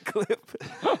isolate that clip.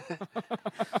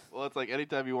 Well, it's like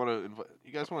anytime you want to invite.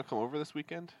 You guys want to come over this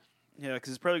weekend? Yeah, because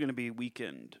it's probably gonna be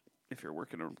weekend if you're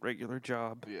working a regular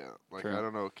job. Yeah. Like, True. I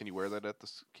don't know. Can you wear that at the?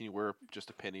 Can you wear just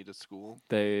a penny to school?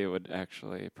 They would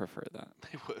actually prefer that.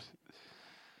 They would.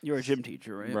 You're a gym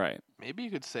teacher, right? Right. Maybe you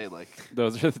could say like.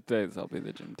 Those are the days I'll be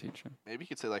the gym teacher. Maybe you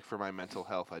could say like, for my mental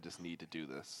health, I just need to do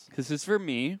this. This is for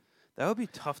me. That would be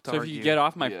tough to So if argue. you get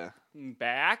off my Yeah.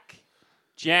 back,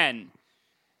 Jen. And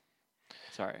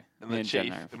Sorry. Me then and Jen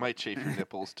chafe. are It might chafe your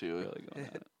nipples too. really going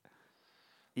at it.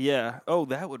 Yeah. Oh,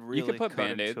 that would really. You could put cut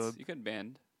into Band-Aids. a- You could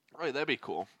band. Oh, yeah, that'd be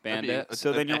cool. Band That'd it. be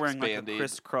So then you're wearing like a X-Band-Aid.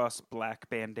 crisscross black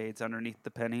band-aids underneath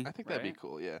the penny. I think that'd be Right?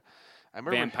 cool. Yeah. I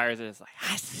remember. Vampires are just like,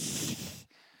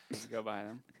 just go by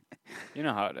them. You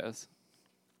know how it is.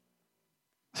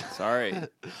 Sorry.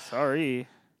 Sorry.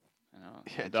 I know.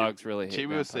 Yeah, the dogs really hate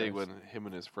Jamie was saying vampires. when him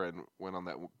and his friend went on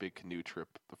that big canoe trip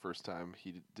the first time,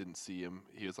 he didn't see him.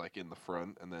 He was like in the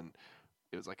front, and then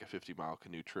it was like a 50-mile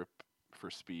canoe trip for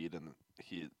speed, and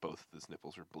both his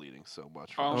nipples were bleeding so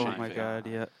much. From Oh Oh my my chafing. god,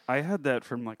 yeah. I had that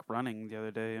from like running the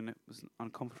other day, and it was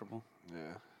uncomfortable.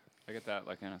 Yeah. I get that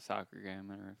like in a soccer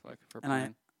game or like for And I-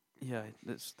 playing. Yeah,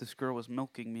 this girl was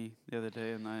milking me the other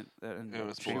day, and that ended It up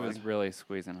was She blood. was really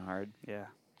squeezing hard. Yeah.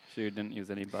 She didn't use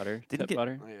any butter. Didn't Tip get-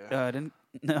 butter. Yeah. I didn't.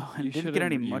 No, I You didn't get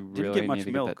any. shouldn't- you Didn't really get much need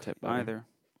to get that milk tip butter. either.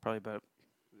 Probably about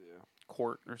Yeah. a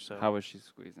quart or so. How was she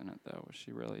squeezing it though? Was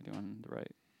she really doing the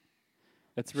right?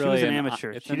 It's She really was an an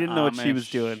amateur. it's She an didn't know what she was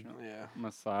Amish doing. Yeah.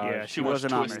 Massage. Yeah, she Too much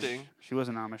wasn't Amish. twisting. She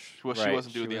wasn't Amish. Well, she Right,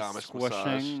 wasn't doing the was Amish squishing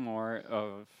massage. more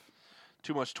of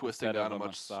Too much twisting, instead of not a much,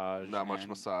 massage not much and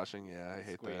massaging. Yeah, I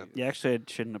hate that. squeeze. Yeah, actually, I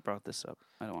shouldn't have brought this up.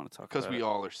 I don't want to talk Because about we it.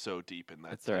 all are so deep in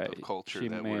that That's type right. of culture She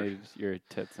that made your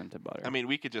tits into butter. I mean,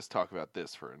 we could just talk about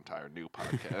this for an entire new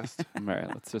podcast. all right,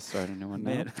 let's just start a new one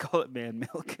now. Man, call it man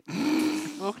milk.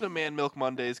 Welcome to Man Milk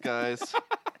Mondays, guys.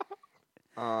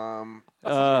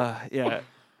 Yeah.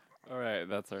 All right,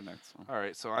 that's our next one. All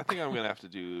right, so I think I'm gonna have to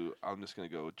do. I'm just gonna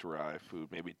go dry food,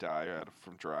 maybe die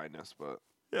from dryness, but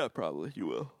Yeah, probably you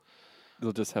will.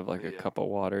 You'll just have like a Yeah. cup of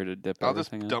water to dip I'll just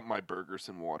everything in. dump my burgers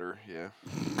in water. Yeah,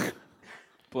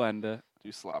 Blend it.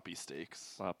 do sloppy steaks.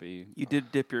 Sloppy. You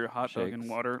did dip your hot dog in Shakes.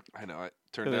 water. I know it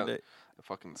the turned other out day. it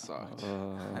fucking sucked.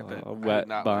 I bet. A I did wet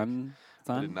not bun.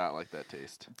 I did son? not like that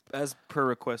taste. As per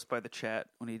request by the chat,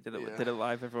 when he did it, Yeah. did it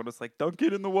live, everyone was like, "Dunk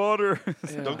it in the water."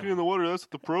 Yeah. Dunk it in the water. That's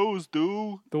what the pros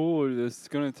do. Oh, this is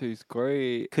gonna taste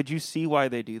great. Could you see why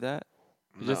they do that?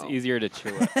 It's just No. easier to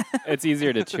chew it. It's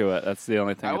easier to chew it. That's the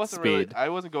only thing. I It's wasn't speed. I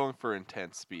wasn't going for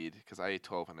intense speed because I ate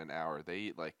 12 in an hour. They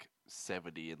eat like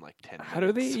 70 in like 10 minutes. How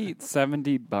do they eat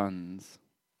 70 buns?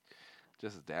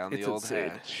 Just down It's the old insane.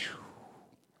 hatch.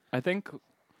 I think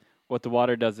what the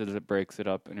water does is it breaks it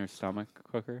up in your stomach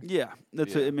quicker. Yeah,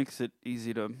 that's Yeah. It makes it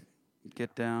easy to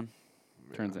get down.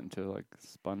 Turns it into like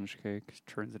sponge cake. Just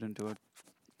turns it into a.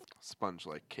 Sponge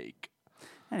like cake.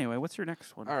 Anyway, what's your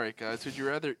next one? All right, guys. Would you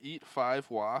rather eat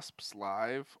 5 wasps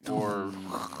live or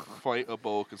fight a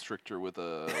boa constrictor with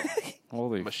a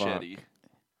Holy machete? fuck.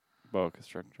 Boa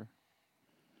constrictor.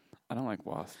 I don't like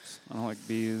wasps. I don't like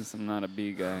bees. I'm not a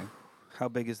bee guy. How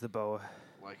big is the boa?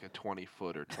 Like a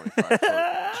 20-foot or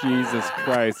 25-foot. Jesus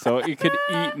Christ. So it could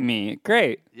eat me.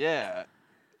 Great. Yeah.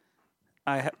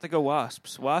 I have to go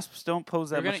wasps. Wasps don't pose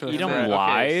that You're much gonna of a eat 'em threat.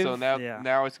 live? Okay, so now, Yeah.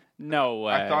 now it's. No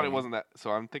way. I thought it wasn't that. So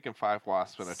I'm thinking 5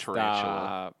 wasps and a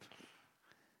tarantula. Stop.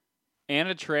 And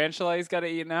a tarantula he's got to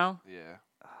eat now? Yeah.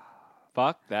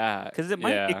 Fuck that. Because it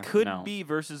might, Yeah, it could no. be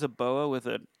versus a boa with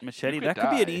a machete. could That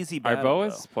could be an die. easy Are battle.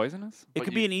 boas though. poisonous? It But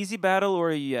could you- be an easy battle,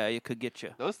 or yeah, it could get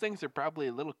you. Those things are probably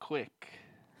a little quick.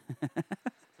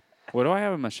 What do I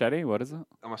have? A machete? What is it?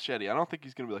 A machete. I don't think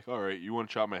he's gonna be like, all right, you want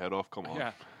to chop my head off? Come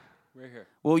on. We're here.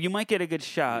 Well, you might get a good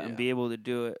shot Yeah. and be able to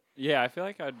do it. Yeah, I feel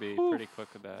like I'd be Oof. pretty quick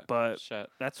with that. But- Shit.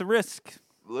 That's a risk.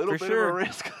 A little For bit sure. of a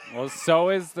risk. Well, so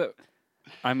is the.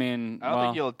 I mean, I don't well,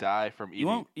 think you'll die from eating. You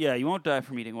won't. Yeah, you won't die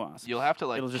from eating wasps. You'll have to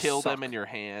like It'll just kill them suck. in your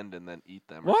hand and then eat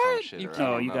them. Or What? some shit, You or I can't-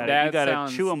 No, don't you know. gotta- that gotta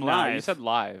sounds, chew 'em No, you live. said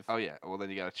live. Oh yeah. Well, then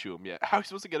you gotta chew them. Yeah. How are you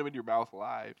supposed to get them in your mouth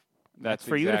alive? That's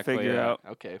for you to exactly figure it. out.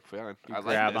 Okay, fine. You I like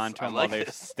grab this. onto I them like while they're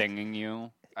this. stinging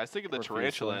you. I was thinking the profusely.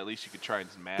 tarantula. At least you could try and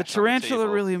smash. The on tarantula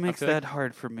table. really makes feel like- that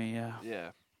hard for me. Yeah.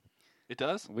 Yeah. It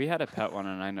does. We had a pet one,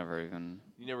 and I never even.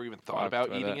 You never even thought Fucked about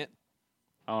with eating it. it.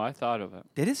 Oh, I thought of it.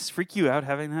 Did it freak you out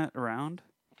having that around?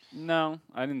 No,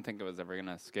 I didn't think it was ever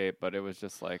gonna escape, but it was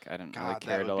just like I didn't really God,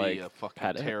 care that to would like be a fucking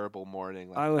pet it. terrible morning.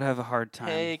 Like, I would have a hard time.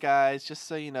 hey guys, just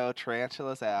so you know,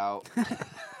 tarantula's out.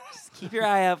 Just keep your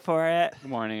eye out for it. Good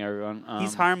morning, everyone.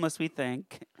 He's harmless, we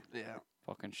think. yeah.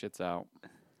 Fucking shit's out.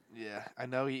 Yeah. I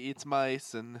know he eats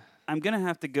mice and. I'm gonna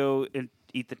have to go and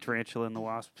eat the tarantula and the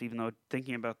wasps, even though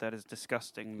thinking about that is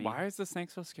disgusting me. Why is the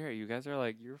snake so scary? You guys are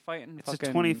like you're fighting. It's a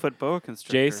fucking 20-foot boa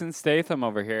constrictor. Jason Statham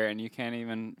over here, and you can't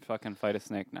even fucking fight a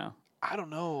snake now. I don't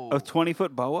know. A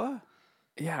 20-foot boa?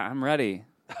 Yeah, I'm ready.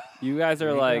 You guys There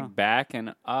are you like go.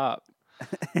 backing up.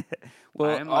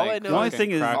 Well, I'm all I like know the only is-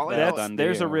 thing is all I know that's is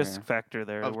there's a over risk here. factor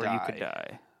there Of where you could die.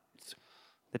 die.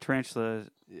 The tarantula,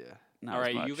 Yeah. not All as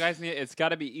right, much. you guys need. It's got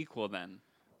to be equal then.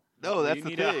 No, that's you the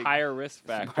need thing. a higher risk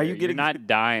factor. Are you You're getting- not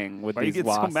dying with Why you these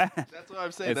get so wasps. mad? That's what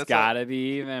I'm saying. It's That's got to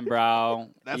be even, bro.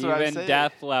 That's even what I'm saying.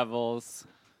 death levels.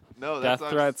 No, Death that's what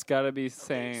I'm threats got to be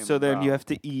same. So then bro. you have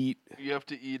to eat. You have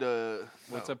to eat a.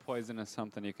 What's a poisonous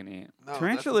something you can eat? No,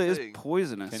 Tarantula that's is the thing.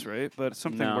 poisonous, Can- right? But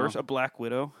something No. worse, a black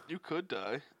widow. You could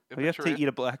die. If We a have to taran- eat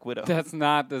a black widow. That's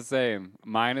not the same.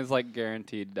 Mine is like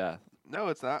guaranteed death. No,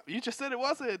 it's not. You just said it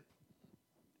wasn't.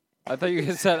 I thought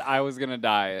you said I was gonna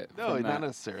die. No, from not that.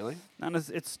 necessarily. Not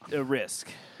as it's a risk.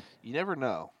 You never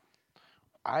know.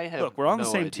 I have. Look, we're on the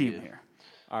no same idea. team here.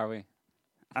 Are we?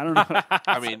 I don't know.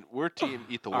 I mean, we're team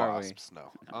eat the Are we? wasps.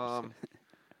 No.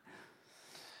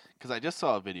 Because I just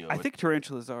saw a video. I of think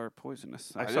tarantulas are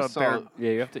poisonous. I, I saw a just bear. saw-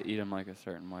 Yeah, you have to eat them like a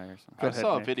certain way or something. Go I ahead,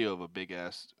 saw a Nick. video of a big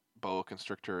ass boa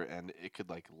constrictor, and it could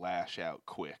like lash out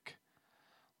quick.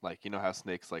 Like you know how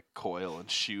snakes like coil and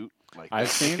shoot. Like I've it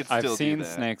seen could still do seen that.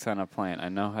 snakes on a plane. I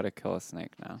know how to kill a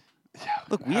snake now. Yeah,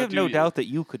 Look, we how have do no you? doubt that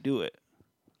you could do it.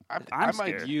 I I'm might.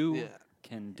 scared. You Yeah.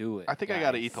 can do it. I think I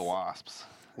got to guys. eat the wasps.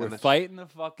 We're And the- fighting the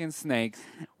fucking snakes.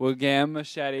 We're getting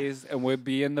machetes, and we're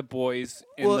being the boys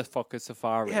in Well, the fucking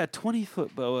safari. Yeah,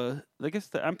 20-foot boa. I guess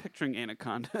I'm picturing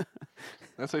anaconda.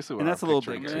 That's basically what And that's I'm a little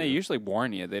picturing, bigger. And they too. usually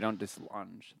warn you. They don't just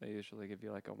lunge. They usually give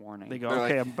you like a warning. They go, They're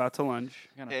okay, like- I'm about to lunge.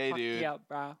 Gonna Hey, fuck dude. you up,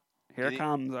 bro. Here it Hey.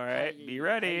 comes. All right, be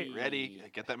ready. Ready?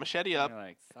 Get that machete You're up.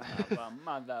 like, son of a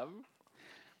mother.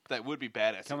 That would be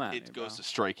badass. Come at it me, goes bro. to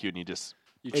strike you, and you just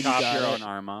You And you chop got your it. own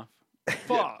arm off.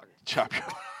 Fuck. chop your.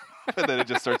 and then it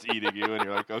just starts eating you, and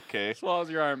you're like, okay. Swallows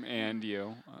your arm and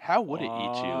you. How would it eat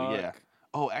you? Yeah. Fuck.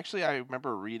 Oh, actually, I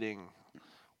remember reading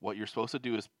what you're supposed to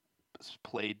do is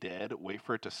play dead, wait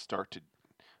for it to start to.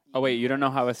 Oh wait, you don't know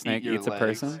how a snake your eats a legs.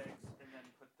 person?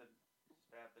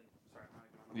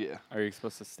 Yeah. Are you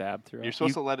supposed to stab through You're it?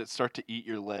 supposed to let it start to eat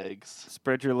your legs.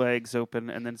 Spread your legs open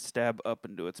and then stab up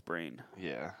into its brain.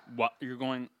 Yeah. What? You're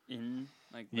going in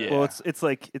like that? Yeah. Well, it's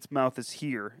like its mouth is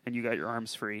here, and you got your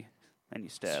arms free, and you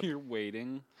So stab. you're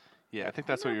waiting. Yeah, I think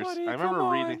that's what you're. Buddy, I remember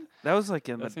come reading. on. That was like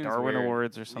in That the seems Darwin weird.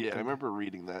 Awards or something. Yeah, I remember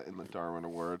reading that in the Darwin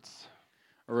Awards.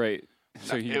 All right.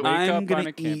 So you it- wake I'm up on gonna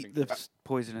a camping. eat the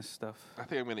poisonous stuff. I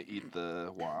think I'm gonna eat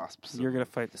the wasps. You're gonna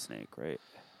fight the snake, right?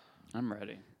 I'm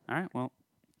ready. All right. Well,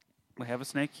 we have a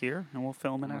snake here, and we'll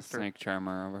film it I'm a after. snake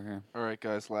charmer over here. All right,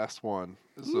 guys. Last one.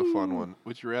 This is a fun one.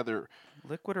 Would you rather?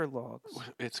 Liquid or logs?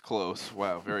 It's close.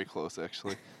 Wow, very close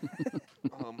actually.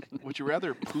 Would you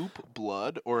rather poop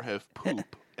blood or have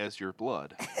poop as your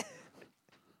blood?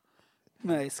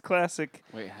 Nice, classic,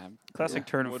 Wait, have classic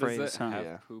turn of what phrase, is it? huh? Have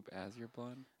Yeah. poop as your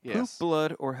blood? Yes. Poop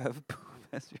blood or have poop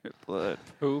as your blood.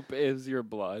 Poop is your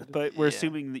blood. But we're Yeah.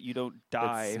 assuming that you don't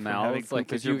die It from having smells like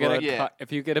poop as if your you get blood. a Yeah.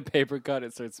 if you get a paper cut,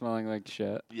 it starts smelling like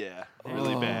shit. Yeah.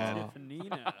 Really bad. Or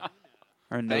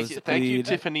Thank you. nosebleed.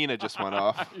 Tiffanina just went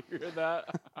off. You hear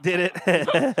that? Did it?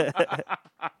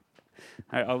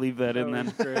 All right, I'll leave that in That then.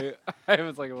 was great. It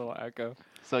was like a little echo.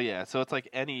 So yeah, so it's like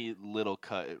any little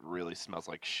cut, it really smells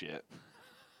like shit.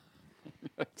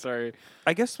 Sorry.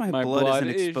 I guess my My blood, blood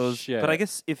isn't is exposed. shit. But I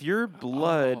guess if your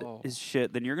blood Oh. is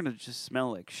shit, then you're gonna just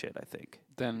smell like shit. I think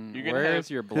Then You're gonna where's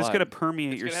have- your it's blood? gonna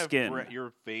permeate It's your gonna have skin.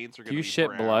 your veins are Do gonna you be shit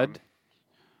brown. blood?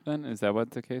 Then is that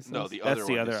what the case is? No, the That's other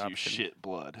the one other is you option. shit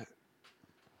blood.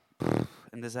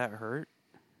 And does that hurt?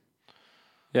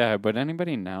 Yeah, but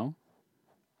anybody know?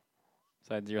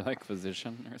 Besides your like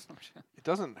physician or some shit. It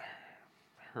doesn't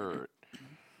hurt.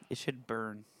 It should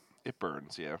burn. It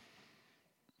burns, yeah.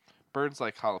 Burns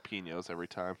like jalapenos every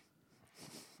time.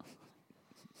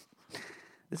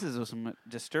 This is some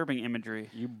disturbing imagery.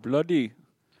 You bloody.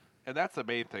 And that's the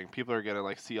main thing. People are gonna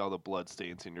like see all the blood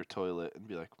stains in your toilet and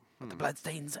be like,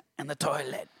 Bloodstains in the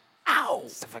toilet. Ow!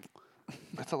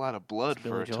 that's a lot of blood It's for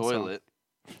Billy a Joel song. toilet.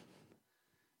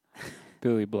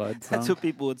 Billy Blood. That's what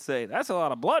people would say. That's a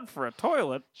lot of blood for a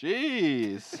toilet.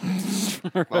 Jeez.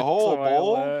 The whole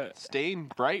bowl Toilet. stained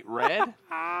bright red?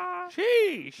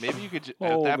 Sheesh. Maybe you could at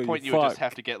that Holy point you would just fuck.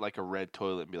 have to get like a red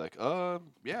toilet and be like,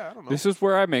 yeah, I don't know. This is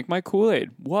where I make my Kool-Aid.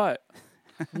 What?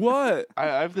 What? I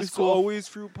have this It's cool always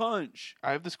fruit punch.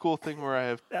 I have this cool thing where I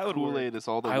have That would work. Kool-Aid as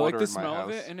all the I water like the in my smell house.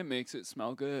 of it, and it makes it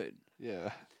smell good.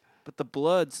 Yeah. But the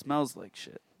blood smells like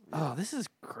shit. Oh, this is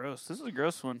gross. This is a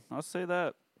gross one. I'll say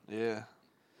that. Yeah.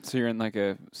 So you're in like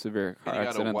a severe car And you gotta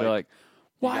accident. wipe- They're like,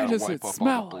 You why gotta does wipe it up all the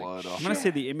smell blood like off I'm gonna shit? say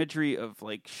the imagery of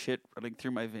like shit running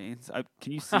through my veins.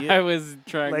 Can you see I it? was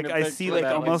trying Like to I picture see like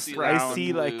that, almost. see I round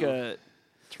see like blue. a.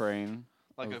 train.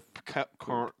 Like a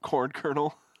corn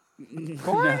kernel.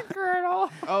 No.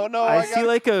 Oh no! I I see got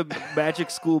like a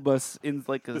magic school bus in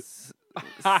like a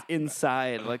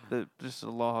inside, like just a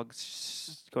log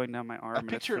going down my arm, and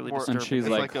it's picture it really more- disturbing. And she's It's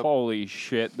like, like a- holy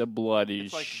shit, the blood is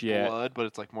it's like shit. blood, but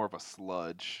it's like more of a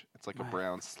sludge. It's like a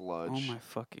brown sludge. "Oh my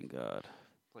fucking god,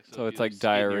 So if it's you like skin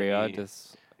your diarrhea, knee-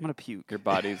 just I'm gonna puke. your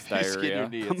body's if you skin your diarrhea.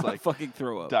 knee, I'm it's gonna like fucking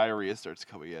throw up. diarrhea starts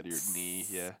coming out of your knee.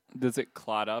 Yeah, Does it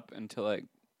clot up into like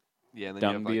yeah. And then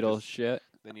dung you have like beetle this- shit?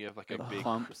 Then you have like a Like big.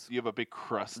 humps? You have a big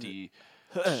crusty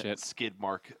Shit. skid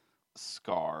mark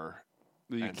scar.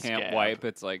 You and can't scab. wipe.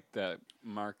 It's like the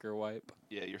marker wipe.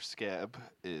 Yeah, your scab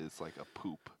is like a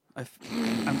poop. I'm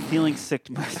feeling sick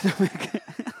to my stomach.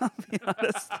 I'll be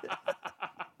honest.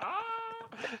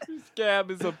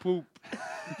 Scab is a poop.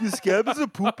 Your scab is a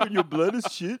poop and your blood is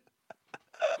shit.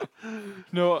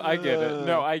 No, I get it.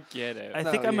 No, I get it. I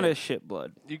No, think I'm yeah. gonna shit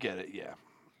blood You get it, yeah.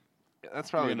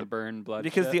 That's You're probably gonna burn blood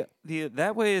because shit? the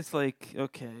that way it's like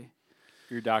okay.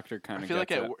 Your doctor kind I of feel like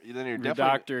gets at it. wor- then you're Your definitely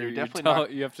doctor, you're you, definitely tell,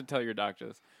 not you have to tell your doctor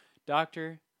this.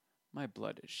 Doctor, my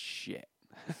blood is shit.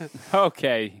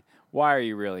 Okay, why are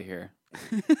you really here?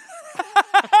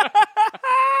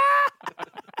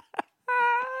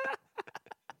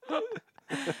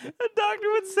 A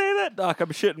doctor would say that. Doc, I'm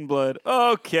shitting blood.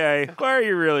 Okay, why are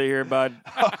you really here, bud?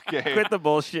 okay. Quit the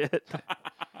bullshit.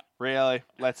 Really?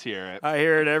 Let's hear it. I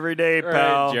hear it every day, All right,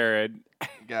 pal. Jared.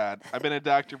 God, I've been a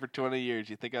doctor for 20 years.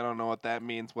 You think I don't know what that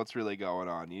means? What's really going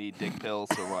on? You need dick pills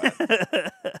or what?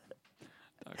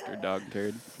 Dr. Dog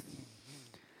Turd.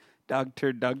 Dog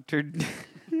turd.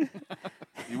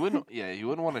 You wouldn't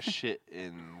want to shit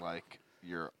in like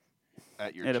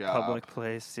at your At job. a public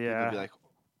place, You'd yeah. be like,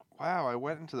 Wow, I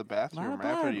went into the bathroom Not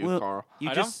after bad. you, Well, Carl. You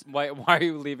I just don't, why are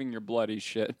you leaving your bloody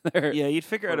shit there? yeah, you'd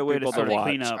figure out For a way to people to sort of watch.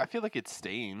 clean up. I feel like it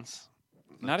stains.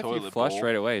 the Not if you toilet flush bowl.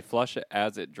 right away. Flush it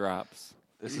as it drops.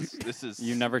 This is.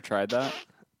 You never tried that?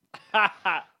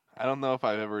 I don't know if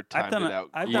I've ever timed done it a- out.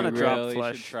 I've You done a drop really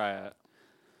flush. should try it.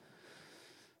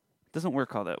 Doesn't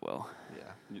work all that well.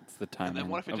 Yeah. It's the And timing then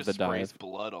what if it of just the sprays dive.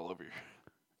 blood all over your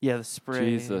Yeah, the spray.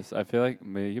 Jesus, I feel like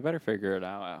you better figure it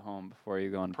out at home before you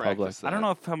go in public. practice that? I don't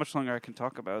know how much longer I can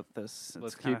talk about this.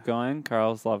 Let's It's keep going.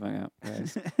 Carl's loving it.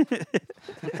 guys.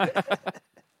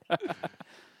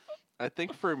 I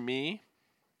think for me,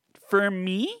 For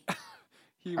me?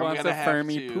 He I'm wants gonna a have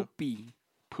Fermi to- poopy.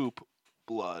 poop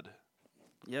blood.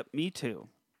 Yep, me too.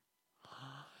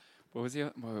 What was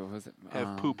it?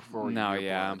 Have poop for No, your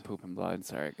yeah, blood. I'm pooping blood.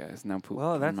 Sorry, guys. No poop.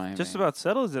 Well, in that my just vein. about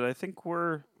settles it. I think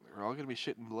we're. We're all gonna be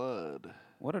shitting blood.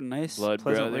 What a nice, Blood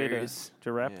pleasant way brothers.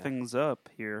 to wrap Yeah. things up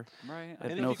here. right.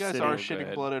 At And no if you guys city. are So shitting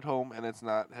good. blood at home and it's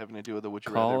not having to do with the would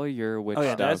you Call rather, your witch Oh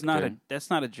yeah, that's not a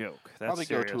doctor. joke. That's probably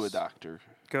go to a serious. doctor.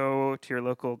 Go to your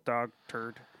local dog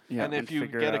turd. Yeah. And and if you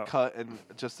figure get it a out. cut and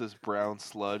just this brown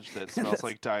sludge that smells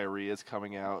like diarrhea is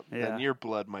coming out, Yeah. then your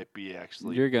blood might be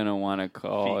actually. You're gonna want to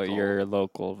call fecal. your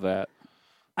local vet.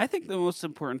 I think the most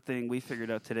important thing we figured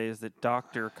out today is that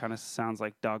doctor kind of sounds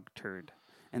like dog turd,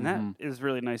 and Mhm. that is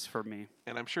really nice for me.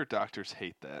 and I'm sure doctors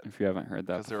hate that If you haven't heard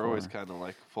that, because they're always before. kind of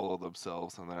like full of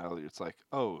themselves, and then it's like,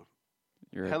 oh,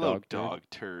 You're hello, a dog. dog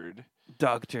turd.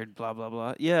 Dog turd, blah blah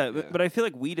blah. Yeah, Yeah. But I feel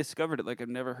like we discovered it. Like I've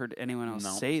never heard anyone else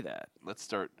No. say that. Let's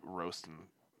start roasting.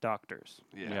 Doctors.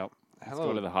 Yeah. Yep. Let's Hello.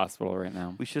 go to the hospital right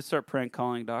now. We should start prank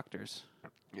calling doctors.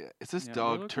 Yeah. Is this Yeah, we're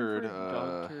dog looking turd? for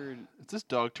dog turd. Is this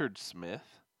dog turd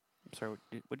Smith? I'm sorry.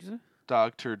 What did you say?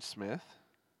 Dog turd Smith.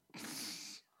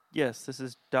 Yes, this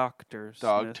is Doctor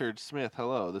Dog Smith. turd Smith.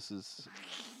 Hello, this is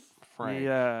Frank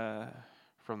Yeah.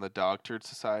 from the Dog Turd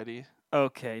Society.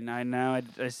 Okay. Now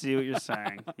I see what you're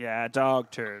saying. Yeah,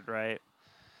 dog turd, right?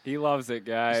 He loves it,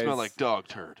 You guys. smell like dog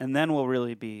turd. And then we'll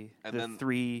really be And the then-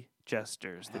 three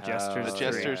jesters. The Oh, jesters. The three.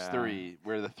 Jesters yeah. 3.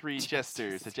 We're the three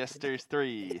Jesters. The Jesters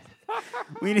 3.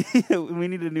 We need we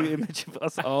need a new image of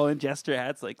us all in jester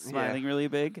hats, like smiling really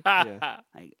big, Yeah.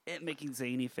 like making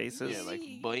zany faces. Yeah, like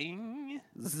boing.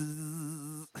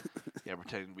 Zzz. Yeah,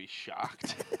 pretending to be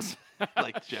shocked.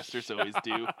 Like Jesters always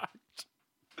do.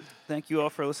 Thank you all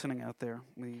for listening out there.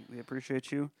 We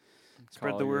appreciate you.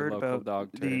 Spread Call the your word local about dog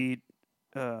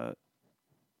turd.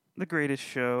 the greatest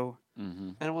show.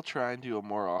 Mm-hmm. And we'll try and do it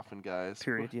more often, guys.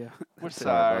 Period. Yeah. We're That's it.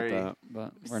 sorry. about that,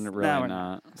 but we're Now really we're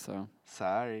not. So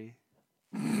Sorry.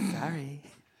 Sorry.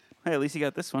 Hey, at least you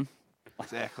got this one.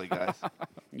 Exactly, guys.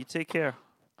 You take care.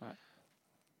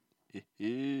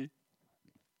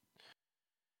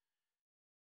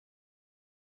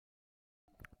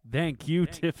 Thank you,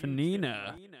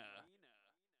 Tiffanina.